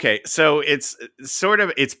 Okay. So it's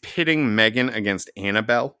pitting Megan against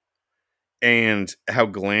Annabelle and how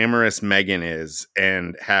glamorous Megan is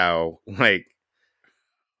and how like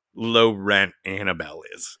low rent Annabelle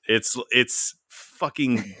is. It's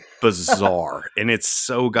fucking bizarre and it's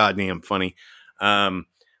so goddamn funny.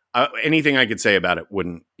 Anything I could say about it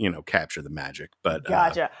wouldn't, capture the magic, but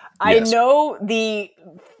gotcha. Yes. I know the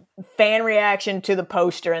fan reaction to the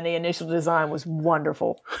poster and the initial design was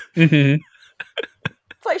wonderful. Mm-hmm.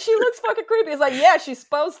 It's like, she looks fucking creepy. It's like, yeah, she's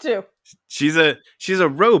supposed to. She's a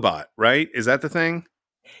robot, right? Is that the thing?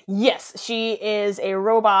 Yes, she is a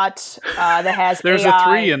robot that has There's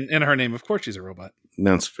AI. a 3 in her name. Of course she's a robot.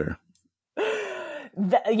 That's fair.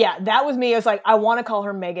 That was me. I was like, I want to call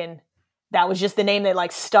her Megan. That was just the name that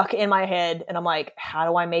like stuck in my head. And I'm like, how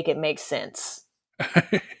do I make it make sense?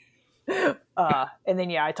 And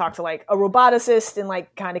then, I talked to like a roboticist and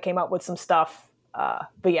like kind of came up with some stuff.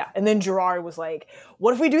 But yeah, and then Gerard was like,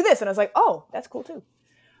 what if we do this? And I was like, oh, that's cool too.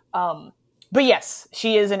 But yes,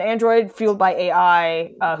 she is an android fueled by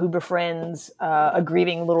AI who befriends a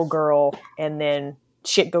grieving little girl, and then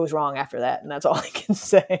shit goes wrong after that, and that's all I can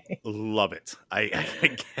say. Love it.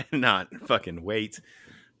 I cannot fucking wait.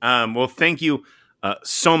 Well, thank you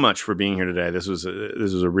so much for being here today. This was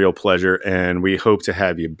a real pleasure, and we hope to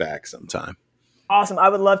have you back sometime. Awesome. I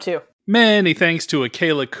would love to. Many thanks to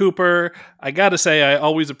Akela Cooper. I gotta say, I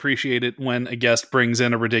always appreciate it when a guest brings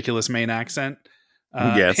in a ridiculous Maine accent.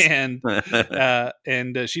 Yes. And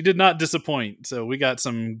she did not disappoint. So we got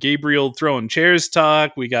some Gabriel throwing chairs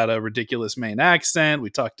talk. We got a ridiculous Maine accent. We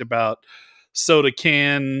talked about soda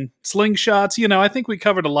can slingshots. I think we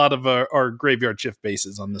covered a lot of our graveyard shift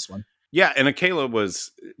bases on this one. Yeah, and Akela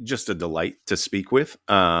was just a delight to speak with.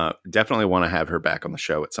 Definitely want to have her back on the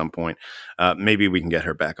show at some point. Maybe we can get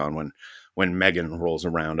her back on when Megan rolls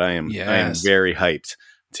around. I am very hyped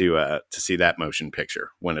to see that motion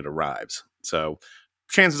picture when it arrives. So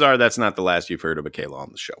chances are that's not the last you've heard of Akela on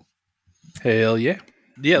the show. Hell yeah.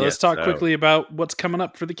 Yeah, let's talk quickly about what's coming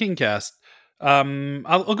up for the Kingcast.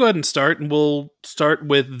 I'll go ahead and start, and we'll start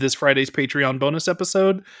with this Friday's Patreon bonus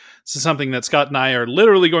episode. This is something that Scott and I are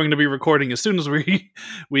literally going to be recording as soon as we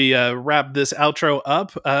wrap this outro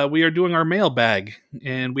up. We are doing our mailbag,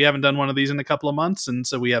 and we haven't done one of these in a couple of months, and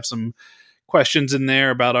so we have some questions in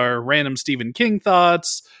there about our random Stephen King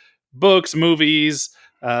thoughts, books, movies.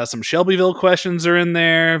 Some Shelbyville questions are in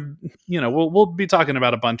there. We'll be talking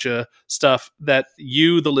about a bunch of stuff that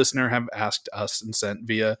you, the listener, have asked us and sent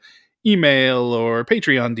via email or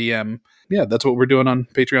Patreon DM. Yeah, that's what we're doing on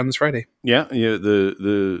Patreon this Friday. Yeah,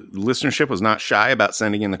 the listenership was not shy about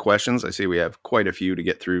sending in the questions. I see we have quite a few to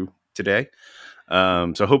get through today.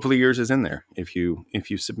 So hopefully yours is in there if you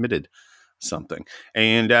submitted something.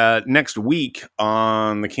 And next week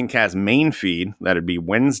on the Kingcast main feed, that'd be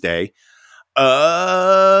Wednesday.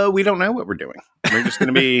 We don't know what we're doing. We're just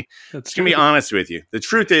going to be honest with you. The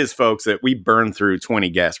truth is, folks, that we burned through 20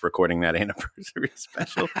 guests recording that anniversary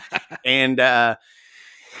special. And,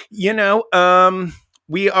 we don't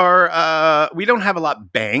have a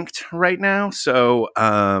lot banked right now. So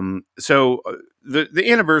the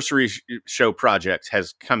anniversary show project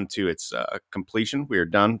has come to its completion. We are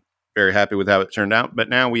done. Very happy with how it turned out. But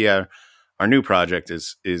now our new project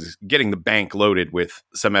is getting the bank loaded with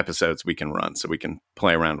some episodes we can run so we can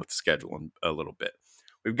play around with the schedule a little bit.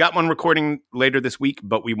 We've got one recording later this week,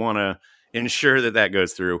 but we want to ensure that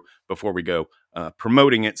goes through before we go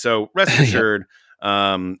promoting it. So rest assured,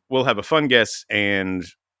 we'll have a fun guest and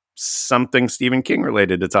something Stephen King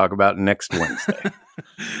related to talk about next Wednesday.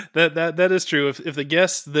 That is true. If the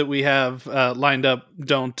guests that we have lined up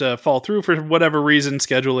don't fall through for whatever reason,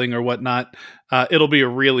 scheduling or whatnot, it'll be a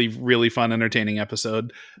really, really fun, entertaining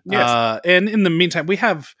episode. Yes. And in the meantime, we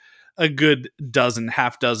have a good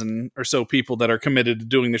half dozen or so people that are committed to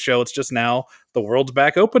doing the show. It's just now the world's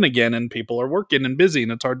back open again and people are working and busy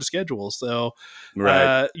and it's hard to schedule. So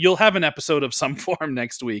you'll have an episode of some form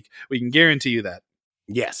next week. We can guarantee you that.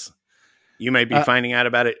 Yes. You may be finding out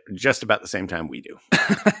about it just about the same time we do.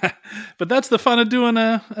 But that's the fun of doing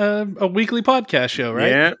a weekly podcast show, right?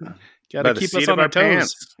 Yeah. Gotta keep us on our toes.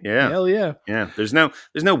 Pants. Yeah. Hell yeah. Yeah. There's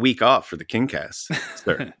no week off for the Kingcast.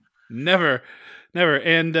 Sir. Never.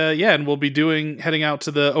 And and we'll be heading out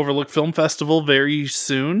to the Overlook Film Festival very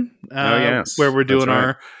soon. Yes. Where we're doing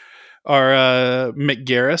our Mick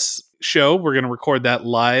Garris show. We're going to record that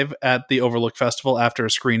live at the Overlook Festival after a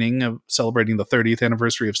screening of celebrating the 30th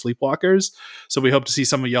anniversary of Sleepwalkers. So we hope to see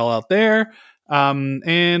some of y'all out there.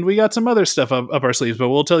 And we got some other stuff up our sleeves, but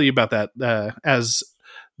we'll tell you about that as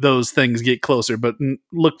those things get closer. But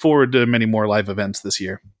look forward to many more live events this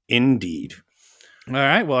year. Indeed. All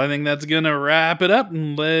right. Well, I think that's going to wrap it up.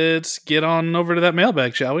 And let's get on over to that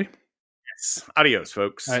mailbag, shall we? Yes. Adios,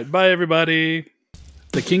 folks. All right. Bye, everybody.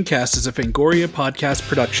 The Kingcast is a Fangoria podcast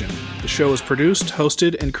production. The show is produced,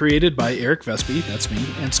 hosted, and created by Eric Vespi, that's me,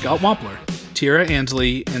 and Scott Wampler. Tira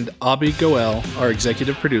Ansley and Abhi Goel are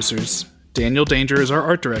executive producers. Daniel Danger is our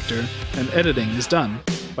art director, and editing is done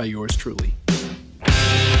by yours truly.